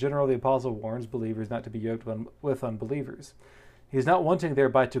 7:39. In general, the apostle warns believers not to be yoked with unbelievers. He is not wanting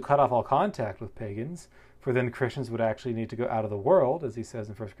thereby to cut off all contact with pagans, for then Christians would actually need to go out of the world, as he says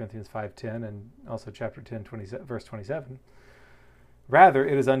in 1 Corinthians 5:10 and also chapter 10, verse 27. Rather,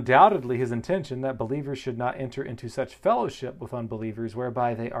 it is undoubtedly his intention that believers should not enter into such fellowship with unbelievers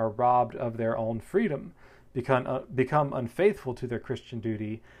whereby they are robbed of their own freedom, become unfaithful to their Christian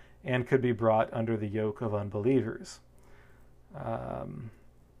duty, and could be brought under the yoke of unbelievers.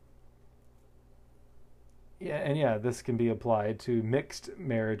 This can be applied to mixed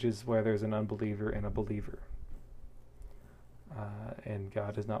marriages where there's an unbeliever and a believer. And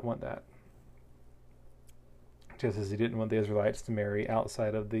God does not want that. Just as he didn't want the Israelites to marry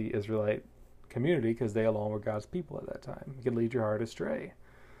outside of the Israelite community because they alone were God's people at that time. It could lead your heart astray.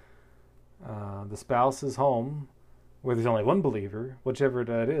 The spouse's home, where there's only one believer, whichever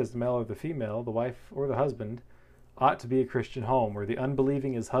that is, the male or the female, the wife or the husband, ought to be a Christian home where the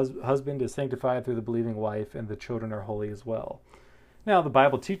unbelieving husband is sanctified through the believing wife and the children are holy as well. Now, the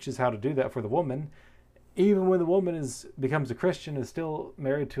Bible teaches how to do that for the woman. Even when the woman becomes a Christian, is still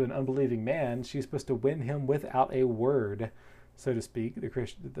married to an unbelieving man, she's supposed to win him without a word, so to speak,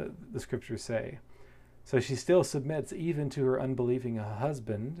 the scriptures say. So she still submits even to her unbelieving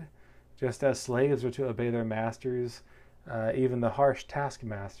husband, just as slaves are to obey their masters, even the harsh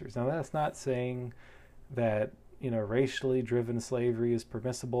taskmasters. Now, that's not saying that racially driven slavery is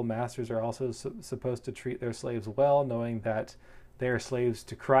permissible. Masters are also supposed to treat their slaves well, knowing that they are slaves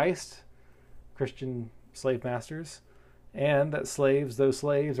to Christ, Christian slave masters, and that those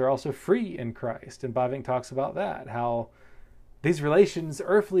slaves are also free in Christ. And Bavinck talks about that, how these relations,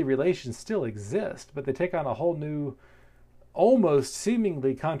 earthly relations, still exist, but they take on a whole new, almost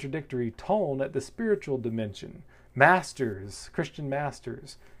seemingly contradictory tone at the spiritual dimension. Masters, Christian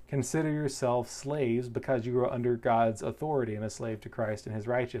masters, consider yourself slaves because you are under God's authority and a slave to Christ and his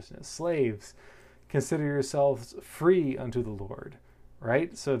righteousness. Slaves, consider yourselves free unto the Lord,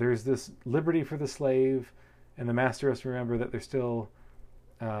 right? So there's this liberty for the slave, and the master has to remember that there's still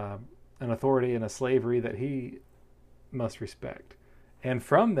an authority and a slavery that he must respect. And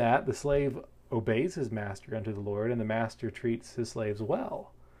from that, the slave obeys his master unto the Lord, and the master treats his slaves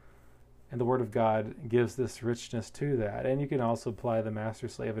well. And the Word of God gives this richness to that. And you can also apply the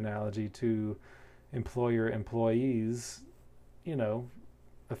master-slave analogy to employer-employees,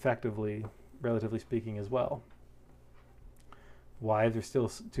 effectively, relatively speaking, as well. Wives are still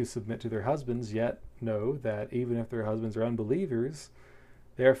to submit to their husbands, yet know that even if their husbands are unbelievers,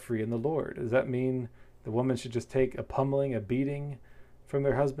 they are free in the Lord. Does that mean the woman should just take a pummeling, a beating from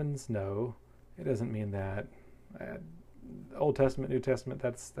their husbands? No, it doesn't mean that. Old Testament, New Testament,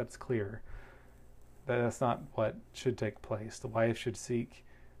 that's clear. That's not what should take place. The wife should seek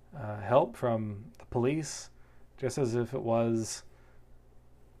help from the police, just as if it was,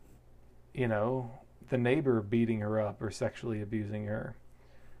 the neighbor beating her up or sexually abusing her.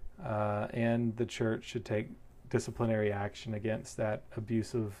 And the church should take disciplinary action against that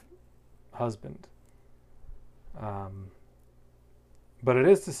abusive husband. But it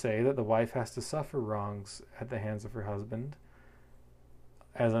is to say that the wife has to suffer wrongs at the hands of her husband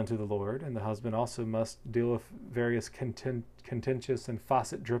as unto the Lord, and the husband also must deal with various contentious and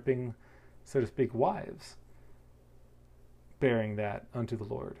faucet-dripping, so to speak, wives, bearing that unto the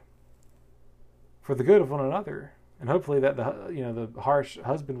Lord, for the good of one another, and hopefully that the harsh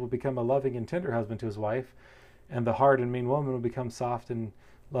husband will become a loving and tender husband to his wife, and the hard and mean woman will become soft and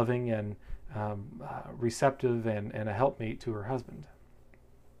loving and receptive and a helpmeet to her husband.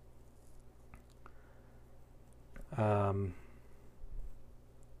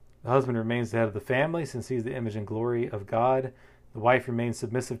 The husband remains the head of the family since he is the image and glory of God. The wife remains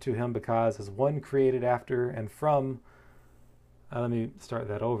submissive to him because as one created after and from, let me start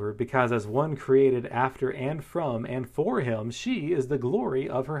that over, because as one created after and from and for him, she is the glory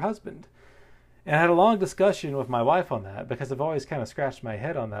of her husband. And I had a long discussion with my wife on that because I've always kind of scratched my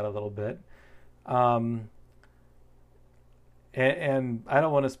head on that a little bit. And I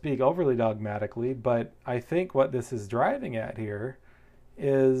don't want to speak overly dogmatically, but I think what this is driving at here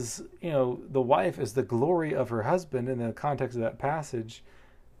is, the wife is the glory of her husband in the context of that passage.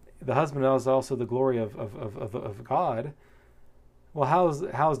 The husband is also the glory of God. Well,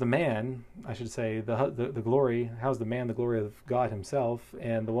 how's the man, I should say, the glory, how's the man the glory of God himself,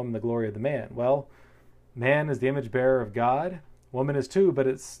 and the woman the glory of the man? Well, man is the image bearer of God. Woman is too, but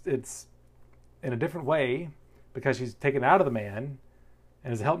it's in a different way, because she's taken out of the man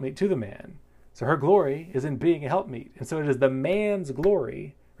and is a helpmeet to the man. So her glory is in being a helpmeet. And so it is the man's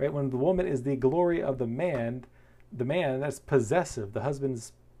glory, right? When the woman is the glory of the man, that's possessive, the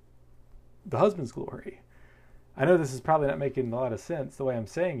husband's glory. I know this is probably not making a lot of sense the way I'm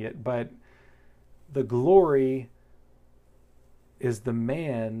saying it, but the glory is the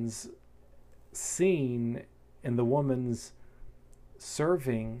man's seen in the woman's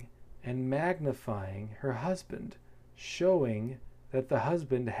serving and magnifying her husband, showing that the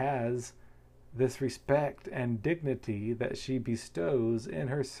husband has this respect and dignity that she bestows in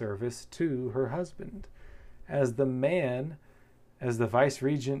her service to her husband. As the man, as the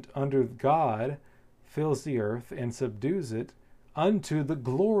vice-regent under God, fills the earth and subdues it unto the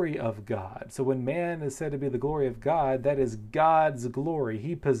glory of God. So when man is said to be the glory of God, that is God's glory.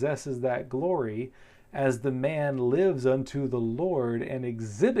 He possesses that glory as the man lives unto the Lord and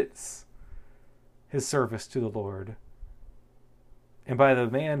exhibits his service to the Lord. And by the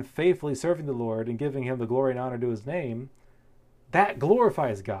man faithfully serving the Lord and giving him the glory and honor to his name, that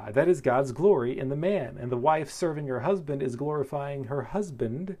glorifies God. That is God's glory in the man. And the wife serving her husband is glorifying her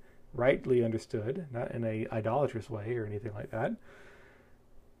husband, rightly understood, not in an idolatrous way or anything like that,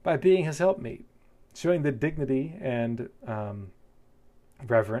 by being his helpmeet, showing the dignity and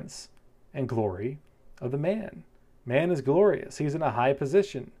reverence and glory of the man. Man is glorious. He's in a high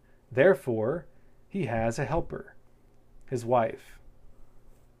position. Therefore, he has a helper, his wife.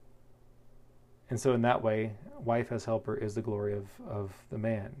 And so in that way, wife as helper is the glory of the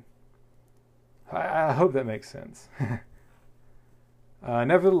man. I hope that makes sense.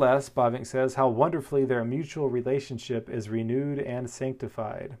 Nevertheless, Bavinck says, how wonderfully their mutual relationship is renewed and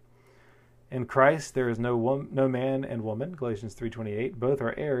sanctified. In Christ there is no man and woman, Galatians 3:28. Both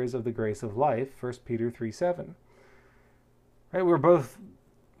are heirs of the grace of life, 1 Peter 3:7. Right, we're both,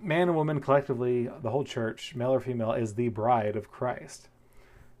 man and woman collectively, the whole church, male or female, is the bride of Christ.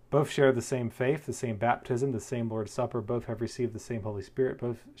 Both share the same faith, the same baptism, the same Lord's Supper. Both have received the same Holy Spirit.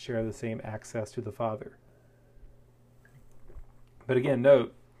 Both share the same access to the Father. But again,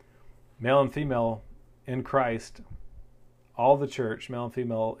 note, male and female in Christ, all the church, male and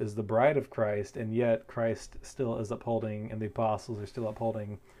female, is the bride of Christ, and yet Christ still is upholding, and the apostles are still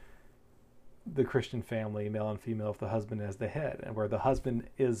upholding the Christian family, male and female, with the husband as the head, and where the husband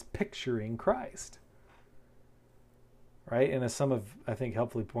is picturing Christ. Right? And as some have, I think,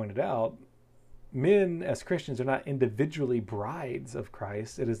 helpfully pointed out, men as Christians are not individually brides of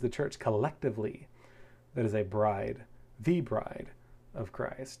Christ. It is the church collectively that is a bride, the bride of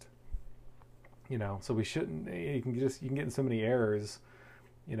Christ. So we shouldn't, you can get in so many errors.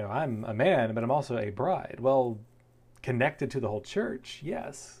 I'm a man, but I'm also a bride. Well, connected to the whole church,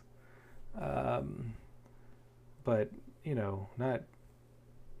 yes. But, not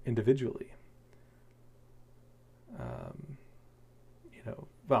individually.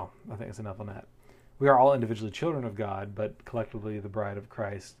 Well, I think that's enough on that. We are all individually children of God, but collectively the bride of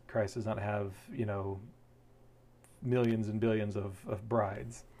Christ. Christ does not have, millions and billions of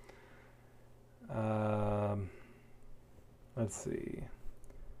brides. Let's see.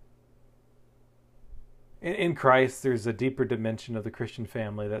 In Christ, there's a deeper dimension of the Christian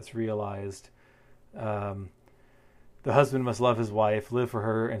family that's realized. The husband must love his wife, live for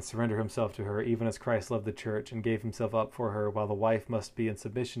her, and surrender himself to her, even as Christ loved the church and gave himself up for her, while the wife must be in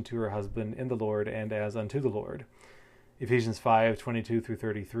submission to her husband in the Lord and as unto the Lord. Ephesians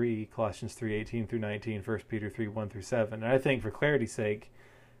 5:22-33, Colossians 3:18-19, 1 Peter 3:1-7. And I think for clarity's sake,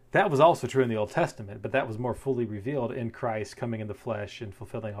 that was also true in the Old Testament, but that was more fully revealed in Christ coming in the flesh and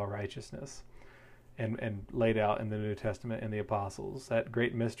fulfilling all righteousness, and laid out in the New Testament in the apostles. That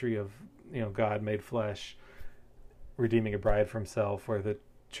great mystery of God made flesh, redeeming a bride for himself, where the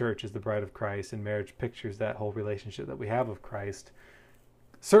church is the bride of Christ, and marriage pictures that whole relationship that we have with Christ,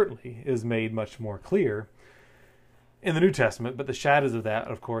 certainly is made much more clear in the New Testament, but the shadows of that,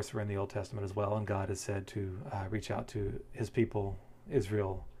 of course, were in the Old Testament as well, and God has said to reach out to his people,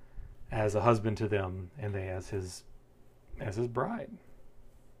 Israel, as a husband to them, and they as his bride.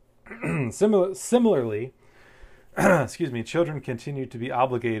 Similarly, children continue to be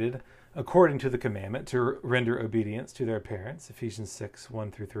obligated, according to the commandment, to render obedience to their parents, Ephesians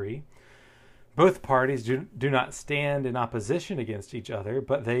 6:1-3. Both parties do not stand in opposition against each other,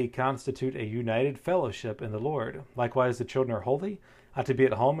 but they constitute a united fellowship in the Lord. Likewise, the children are holy, ought to be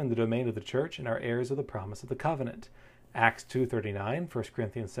at home in the domain of the church, and are heirs of the promise of the covenant. Acts 2:39, 1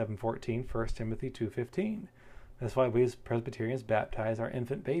 Corinthians 7:14, 1 Timothy 2:15. That's why we as Presbyterians baptize our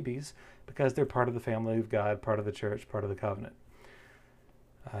infant babies, because they're part of the family of God, part of the church, part of the covenant.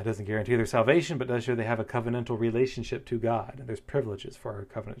 It doesn't guarantee their salvation, but does show they have a covenantal relationship to God. And there's privileges for our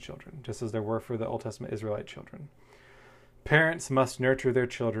covenant children, just as there were for the Old Testament Israelite children. Parents must nurture their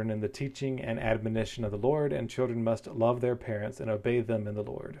children in the teaching and admonition of the Lord, and children must love their parents and obey them in the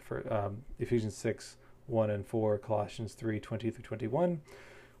Lord. For Ephesians 6:1-4, Colossians 3:20-21.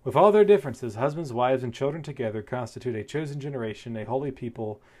 With all their differences, husbands, wives, and children together constitute a chosen generation, a holy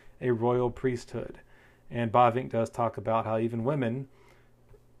people, a royal priesthood. And Bavinck does talk about how even women,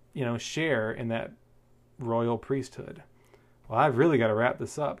 share in that royal priesthood. Well, I've really got to wrap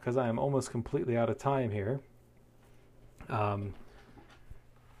this up because I am almost completely out of time here. So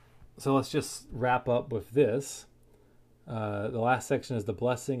let's just wrap up with this. The last section is the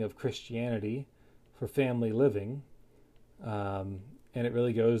blessing of Christianity for family living. And it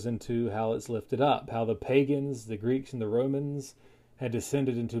really goes into how it's lifted up, how the pagans, the Greeks and the Romans had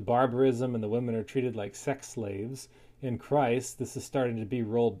descended into barbarism, and the women are treated like sex slaves. In Christ, this is starting to be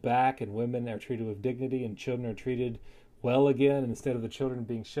rolled back, and women are treated with dignity, and children are treated well again, instead of the children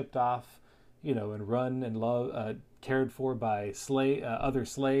being shipped off, and run and cared for by other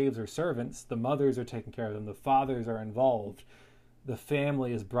slaves or servants. The mothers are taking care of them. The fathers are involved. The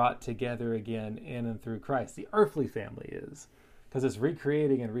family is brought together again in and through Christ. The earthly family is, because it's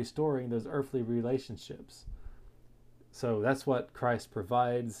recreating and restoring those earthly relationships. So that's what Christ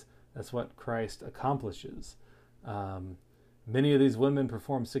provides. That's what Christ accomplishes. Many of these women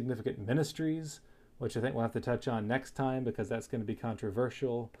perform significant ministries, which I think we'll have to touch on next time, because that's going to be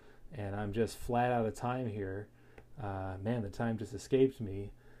controversial, and I'm just flat out of time here. The time just escaped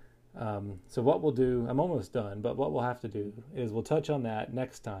me. So what we'll do, I'm almost done, but what we'll have to do is we'll touch on that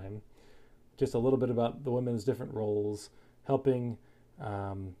next time, just a little bit about the women's different roles, helping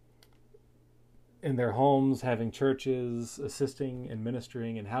um, in their homes, having churches, assisting and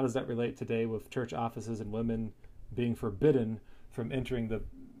ministering. And how does that relate today with church offices and women being forbidden from entering the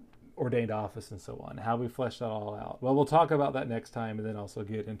ordained office and so on? How we flesh that all out. Well, we'll talk about that next time, and then also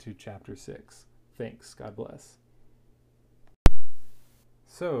get into chapter 6. Thanks. God bless.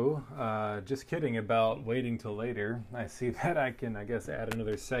 So, just kidding about waiting till later. I see that I can, I guess, add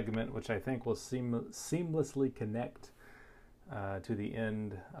another segment, which I think will seamlessly connect to the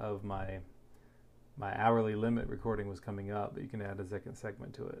end of my hourly limit recording was coming up, but you can add a second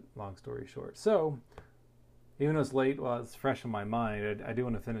segment to it, long story short. So, even though it's late, well, it's fresh in my mind, I do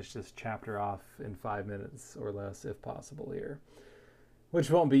want to finish this chapter off in 5 minutes or less, if possible here. Which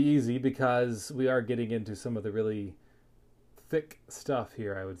won't be easy, because we are getting into some of the really thick stuff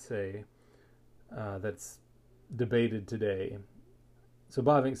here, I would say, that's debated today. So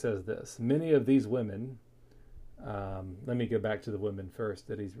Bavinck says this: many of these women, let me go back to the women first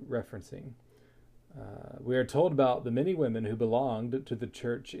that he's referencing. We are told about the many women who belonged to the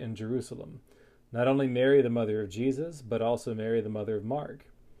church in Jerusalem. Not only Mary, the mother of Jesus, but also Mary, the mother of Mark.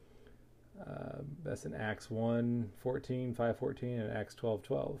 That's in Acts 1:14, 5:14, and Acts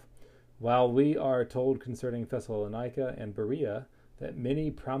 12:12. While we are told concerning Thessalonica and Berea that many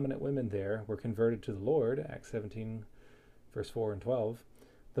prominent women there were converted to the Lord, Acts 17, verse 4 and 12,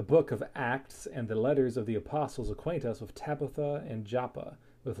 the book of Acts and the letters of the apostles acquaint us with Tabitha and Joppa,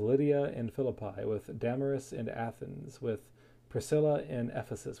 with Lydia and Philippi, with Damaris and Athens, with Priscilla in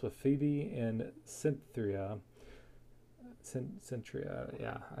Ephesus, with Phoebe in Cenchrea,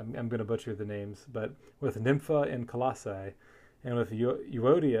 I'm going to butcher the names, but with Nympha in Colossae, and with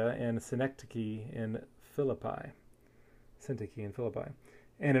Euodia and Syntyche in Philippi.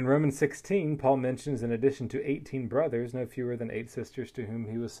 And in Romans 16, Paul mentions, in addition to 18 brothers, no fewer than 8 sisters to whom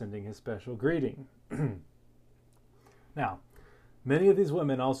he was sending his special greeting. Now, many of these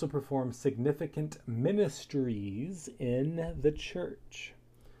women also perform significant ministries in the church.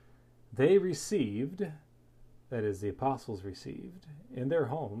 They received, that is, the apostles received, in their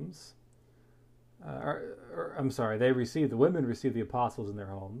homes, the women received the apostles in their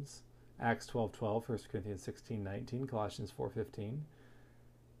homes, Acts 12:12, 1 Corinthians 16:19, Colossians 4:15.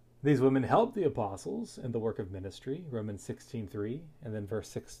 These women helped the apostles in the work of ministry, Romans 16:3, and then verse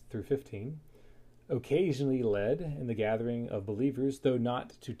 6 through 15. Occasionally led in the gathering of believers, though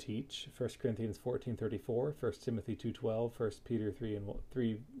not to teach, 1 Corinthians 14:34, 1 Timothy 2:12, 1 Peter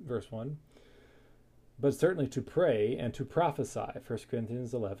 3 verse 1. But certainly to pray and to prophesy, 1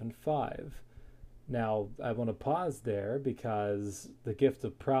 Corinthians 11:5. Now, I want to pause there because the gift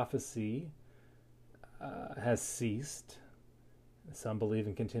of prophecy has ceased. Some believe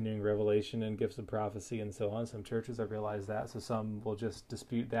in continuing revelation and gifts of prophecy and so on. Some churches have realized that, so some will just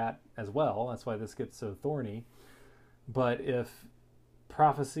dispute that as well. That's why this gets so thorny. But if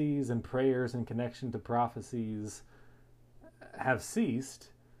prophecies and prayers in connection to prophecies have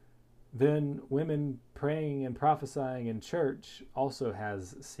ceased, then women praying and prophesying in church also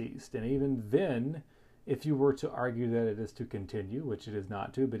has ceased. And even then, if you were to argue that it is to continue, which it is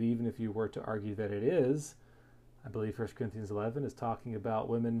not to, but even if you were to argue that it is, I believe 1 Corinthians 11 is talking about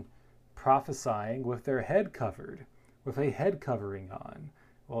women prophesying with their head covered, with a head covering on.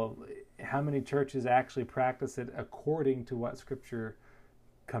 Well, how many churches actually practice it according to what Scripture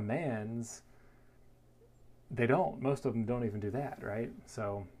commands? They don't. Most of them don't even do that, right?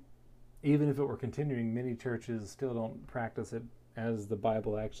 So even if it were continuing, many churches still don't practice it as the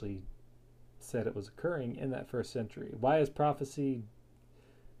Bible actually said it was occurring in that first century. Why is prophecy,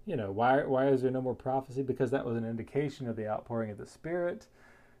 why is there no more prophecy? Because that was an indication of the outpouring of the Spirit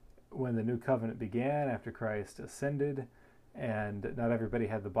when the new covenant began after Christ ascended, and not everybody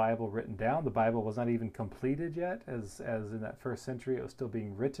had the Bible written down. The Bible was not even completed yet, as in that first century it was still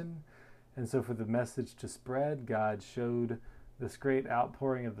being written. And so for the message to spread, God showed this great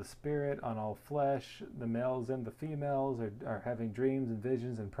outpouring of the Spirit on all flesh. The males and the females are having dreams and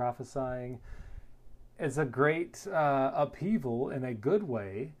visions and prophesying. It's a great upheaval in a good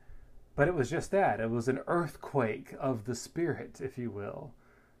way, but it was just that. It was an earthquake of the Spirit, if you will.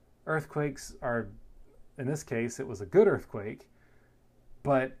 Earthquakes are, in this case, it was a good earthquake,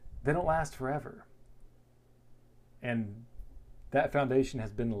 but they don't last forever. And that foundation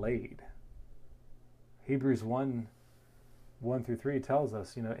has been laid. Hebrews 1:1-3 tells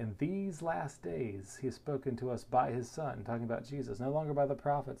us, in these last days, he has spoken to us by his Son, talking about Jesus, no longer by the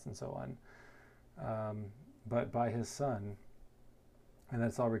prophets and so on, but by his Son. And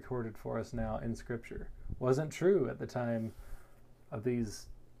that's all recorded for us now in Scripture. Wasn't true at the time of these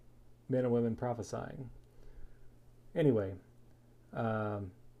men and women prophesying. Anyway,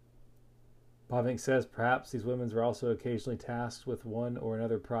 Bavinck says perhaps these women were also occasionally tasked with one or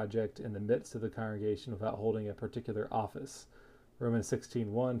another project in the midst of the congregation without holding a particular office. Romans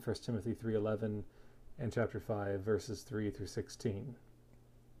 16:1, 1 Timothy 3:11, and chapter 5, verses 3 through 16.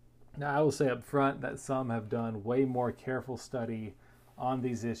 Now, I will say up front that some have done way more careful study on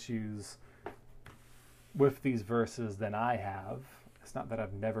these issues with these verses than I have. It's not that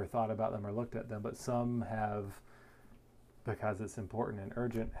I've never thought about them or looked at them, but some have, because it's important and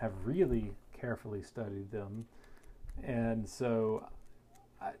urgent, have really carefully studied them. And so,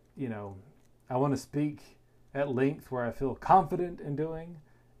 I want to speak at length where I feel confident in doing,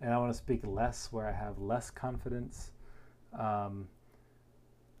 and I want to speak less where I have less confidence.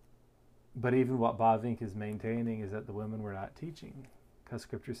 But even what Bavinck is maintaining is that the women were not teaching, because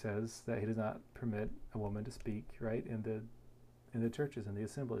Scripture says that he does not permit a woman to speak, right, in the churches, in the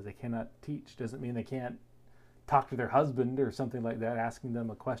assemblies. They cannot teach. Doesn't mean they can't talk to their husband or something like that, asking them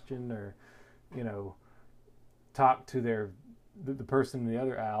a question, or, talk to the person in the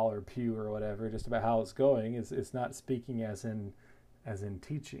other aisle or pew or whatever, just about how it's going. It's not speaking as in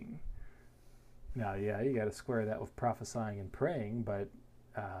teaching. Now, yeah, you got to square that with prophesying and praying, but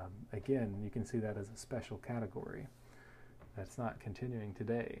again, you can see that as a special category that's not continuing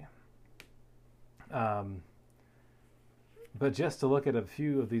today. But just to look at a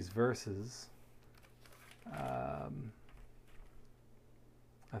few of these verses,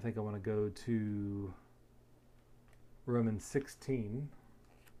 I think I want to go to Romans 16.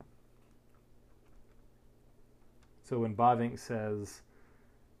 So when Bavinck says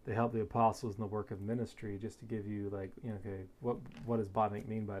they help the apostles in the work of ministry, just to give you what does Bavinck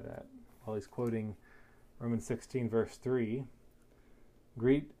mean by that? Well, he's quoting Romans 16 verse 3.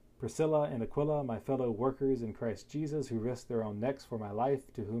 Greet Priscilla and Aquila, my fellow workers in Christ Jesus, who risked their own necks for my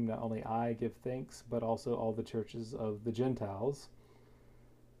life, to whom not only I give thanks, but also all the churches of the Gentiles.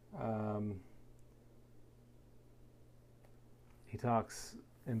 He talks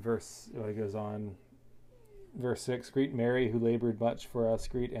in he goes on, verse 6, greet Mary, who labored much for us.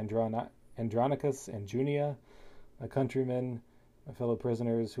 Greet Andronicus and Junia, my countrymen, my fellow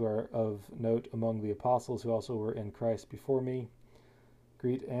prisoners who are of note among the apostles, who also were in Christ before me.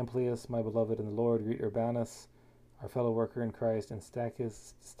 Greet Amplius, my beloved in the Lord. Greet Urbanus, our fellow worker in Christ, and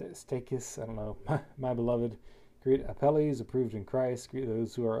Stachys, my beloved. Greet Apelles, approved in Christ. Greet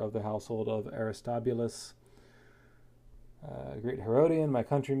those who are of the household of Aristobulus. Greet Herodian, my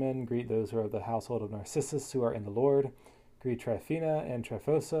countrymen. Greet those who are of the household of Narcissus, who are in the Lord. Greet Tryphena and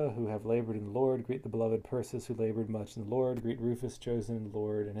Tryphosa, who have labored in the Lord. Greet the beloved Persis, who labored much in the Lord. Greet Rufus, chosen in the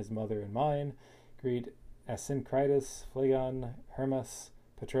Lord, and his mother and mine. Greet Asyncritus, Phlegon, Hermas,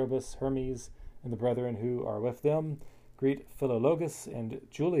 Petrobus, Hermes, and the brethren who are with them. Greet Philologus and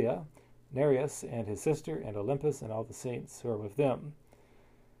Julia, Nereus and his sister, and Olympus, and all the saints who are with them.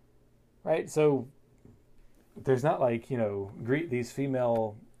 Right? So there's not greet these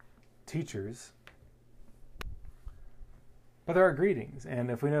female teachers, but there are greetings.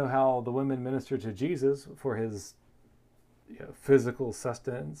 And if we know how the women ministered to Jesus for his physical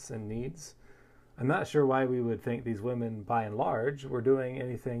sustenance and needs, I'm not sure why we would think these women, by and large, were doing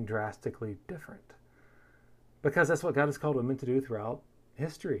anything drastically different. Because that's what God has called women to do throughout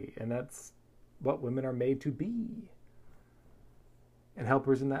history, and that's what women are made to be, and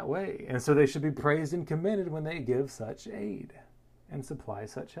helpers in that way. And so they should be praised and commended when they give such aid and supply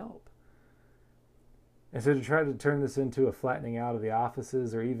such help. And so to try to turn this into a flattening out of the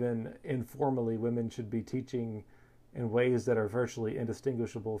offices, or even informally women should be teaching in ways that are virtually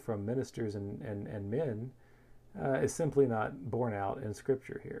indistinguishable from ministers and men, is simply not borne out in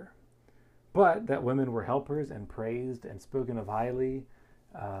Scripture here. But that women were helpers and praised and spoken of highly,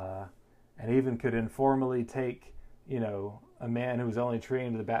 and even could informally take, a man who was only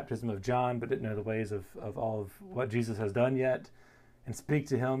trained to the baptism of John but didn't know the ways of all of what Jesus has done yet, and speak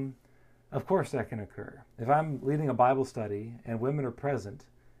to him. Of course that can occur. If I'm leading a Bible study and women are present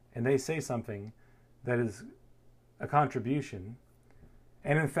and they say something that is a contribution,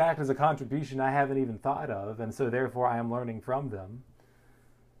 and in fact is a contribution I haven't even thought of, and so therefore I am learning from them,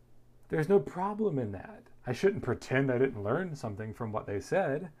 there's no problem in that. I shouldn't pretend I didn't learn something from what they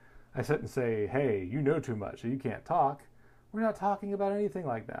said. I shouldn't say, hey, you know too much, so you can't talk. We're not talking about anything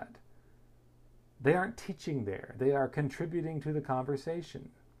like that. They aren't teaching there. They are contributing to the conversation.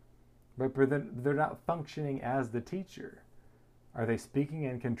 But they're not functioning as the teacher. Are they speaking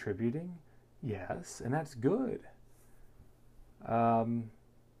and contributing? Yes, and that's good. But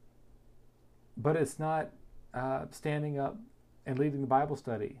it's not standing up and leading the Bible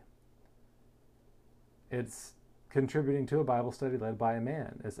study. It's contributing to a Bible study led by a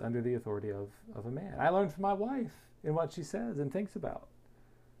man. It's under the authority of a man. I learned from my wife in what she says and thinks about.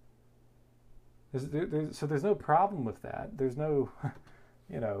 So there's no problem with that. There's no,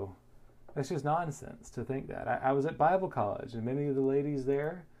 you know, that's just nonsense to think that. I was at Bible college, and many of the ladies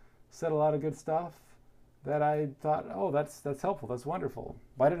there said a lot of good stuff that I thought, oh, that's helpful, that's wonderful.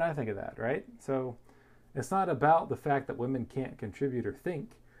 Why didn't I think of that, right? So it's not about the fact that women can't contribute or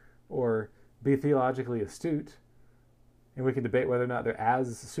think or be theologically astute, and we can debate whether or not they're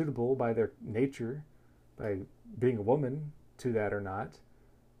as suitable by their nature, by being a woman, to that or not.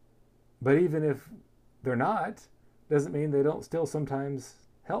 But even if they're not, doesn't mean they don't still sometimes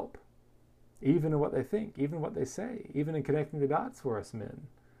help, even in what they think, even what they say, even in connecting the dots for us men.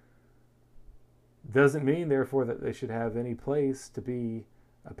 Doesn't mean, therefore, that they should have any place to be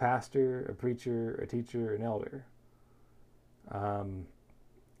a pastor, a preacher, a teacher, an elder.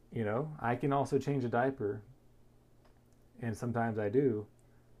 I can also change a diaper, and sometimes I do,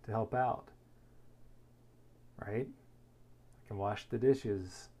 to help out, right? I can wash the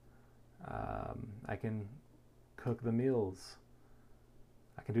dishes. I can cook the meals.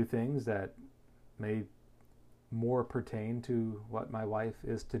 I can do things that may more pertain to what my wife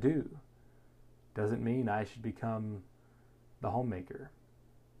is to do. Doesn't mean I should become the homemaker,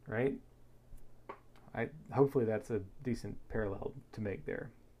 right? Hopefully that's a decent parallel to make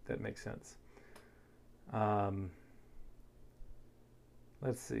there. That makes sense.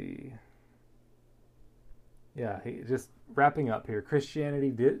 Let's see. Yeah, just wrapping up here.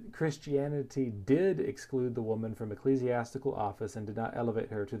 Christianity did exclude the woman from ecclesiastical office and did not elevate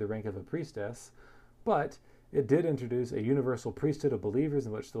her to the rank of a priestess, but it did introduce a universal priesthood of believers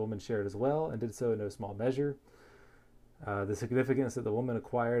in which the woman shared as well, and did so in no small measure. The significance that the woman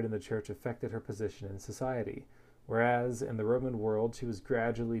acquired in the church affected her position in society. Whereas in the Roman world she was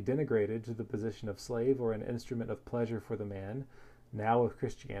gradually denigrated to the position of slave or an instrument of pleasure for the man, now with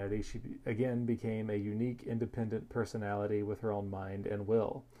Christianity she again became a unique, independent personality with her own mind and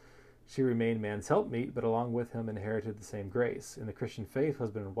will. She remained man's helpmeet, but along with him inherited the same grace. In the Christian faith,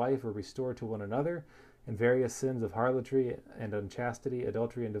 husband and wife were restored to one another, and various sins of harlotry and unchastity,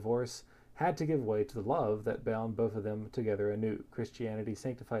 adultery and divorce had to give way to the love that bound both of them together anew. Christianity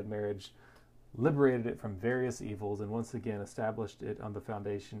sanctified marriage, liberated it from various evils, and once again established it on the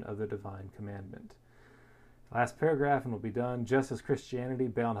foundation of the divine commandment. Last paragraph and we'll be done. Just as Christianity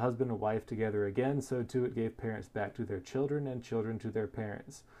bound husband and wife together again, so too it gave parents back to their children and children to their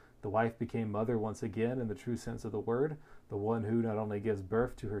parents. The wife became mother once again in the true sense of the word, the one who not only gives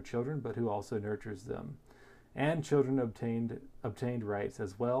birth to her children, but who also nurtures them. And children obtained rights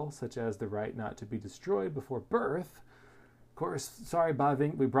as well, such as the right not to be destroyed before birth. Of course, sorry, Bob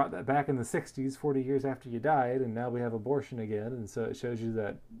Vink, we brought that back in the 60s, 40 years after you died, and now we have abortion again, and so it shows you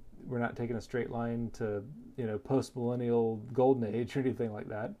that we're not taking a straight line to, post-millennial golden age or anything like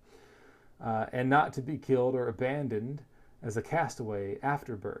that. And not to be killed or abandoned as a castaway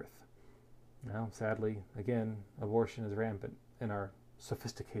after birth. Now, sadly, again, abortion is rampant in our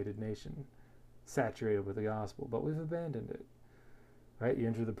sophisticated nation, saturated with the gospel, but we've abandoned it. Right? You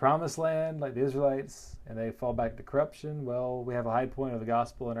enter the promised land like the Israelites, and they fall back to corruption. Well, we have a high point of the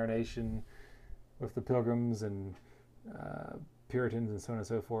gospel in our nation with the Pilgrims and Puritans and so on and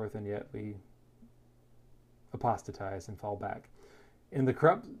so forth, and yet we apostatize and fall back. In the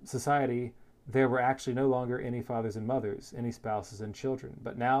corrupt society, there were actually no longer any fathers and mothers, any spouses and children,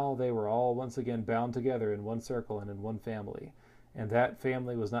 but now they were all once again bound together in one circle and in one family. And that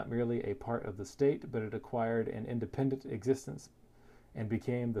family was not merely a part of the state, but it acquired an independent existence and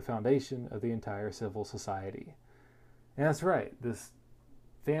became the foundation of the entire civil society. And that's right. This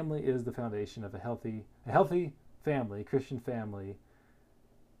family is the foundation of a healthy family. Christian family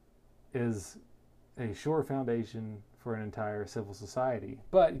is a sure foundation for an entire civil society.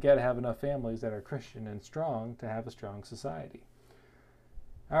 But you got to have enough families that are Christian and strong to have a strong society.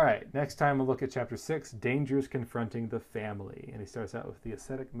 All right, next time we'll look at chapter 6, Dangers Confronting the Family. And he starts out with the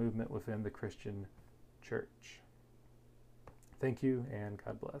ascetic movement within the Christian church. Thank you, and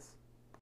God bless.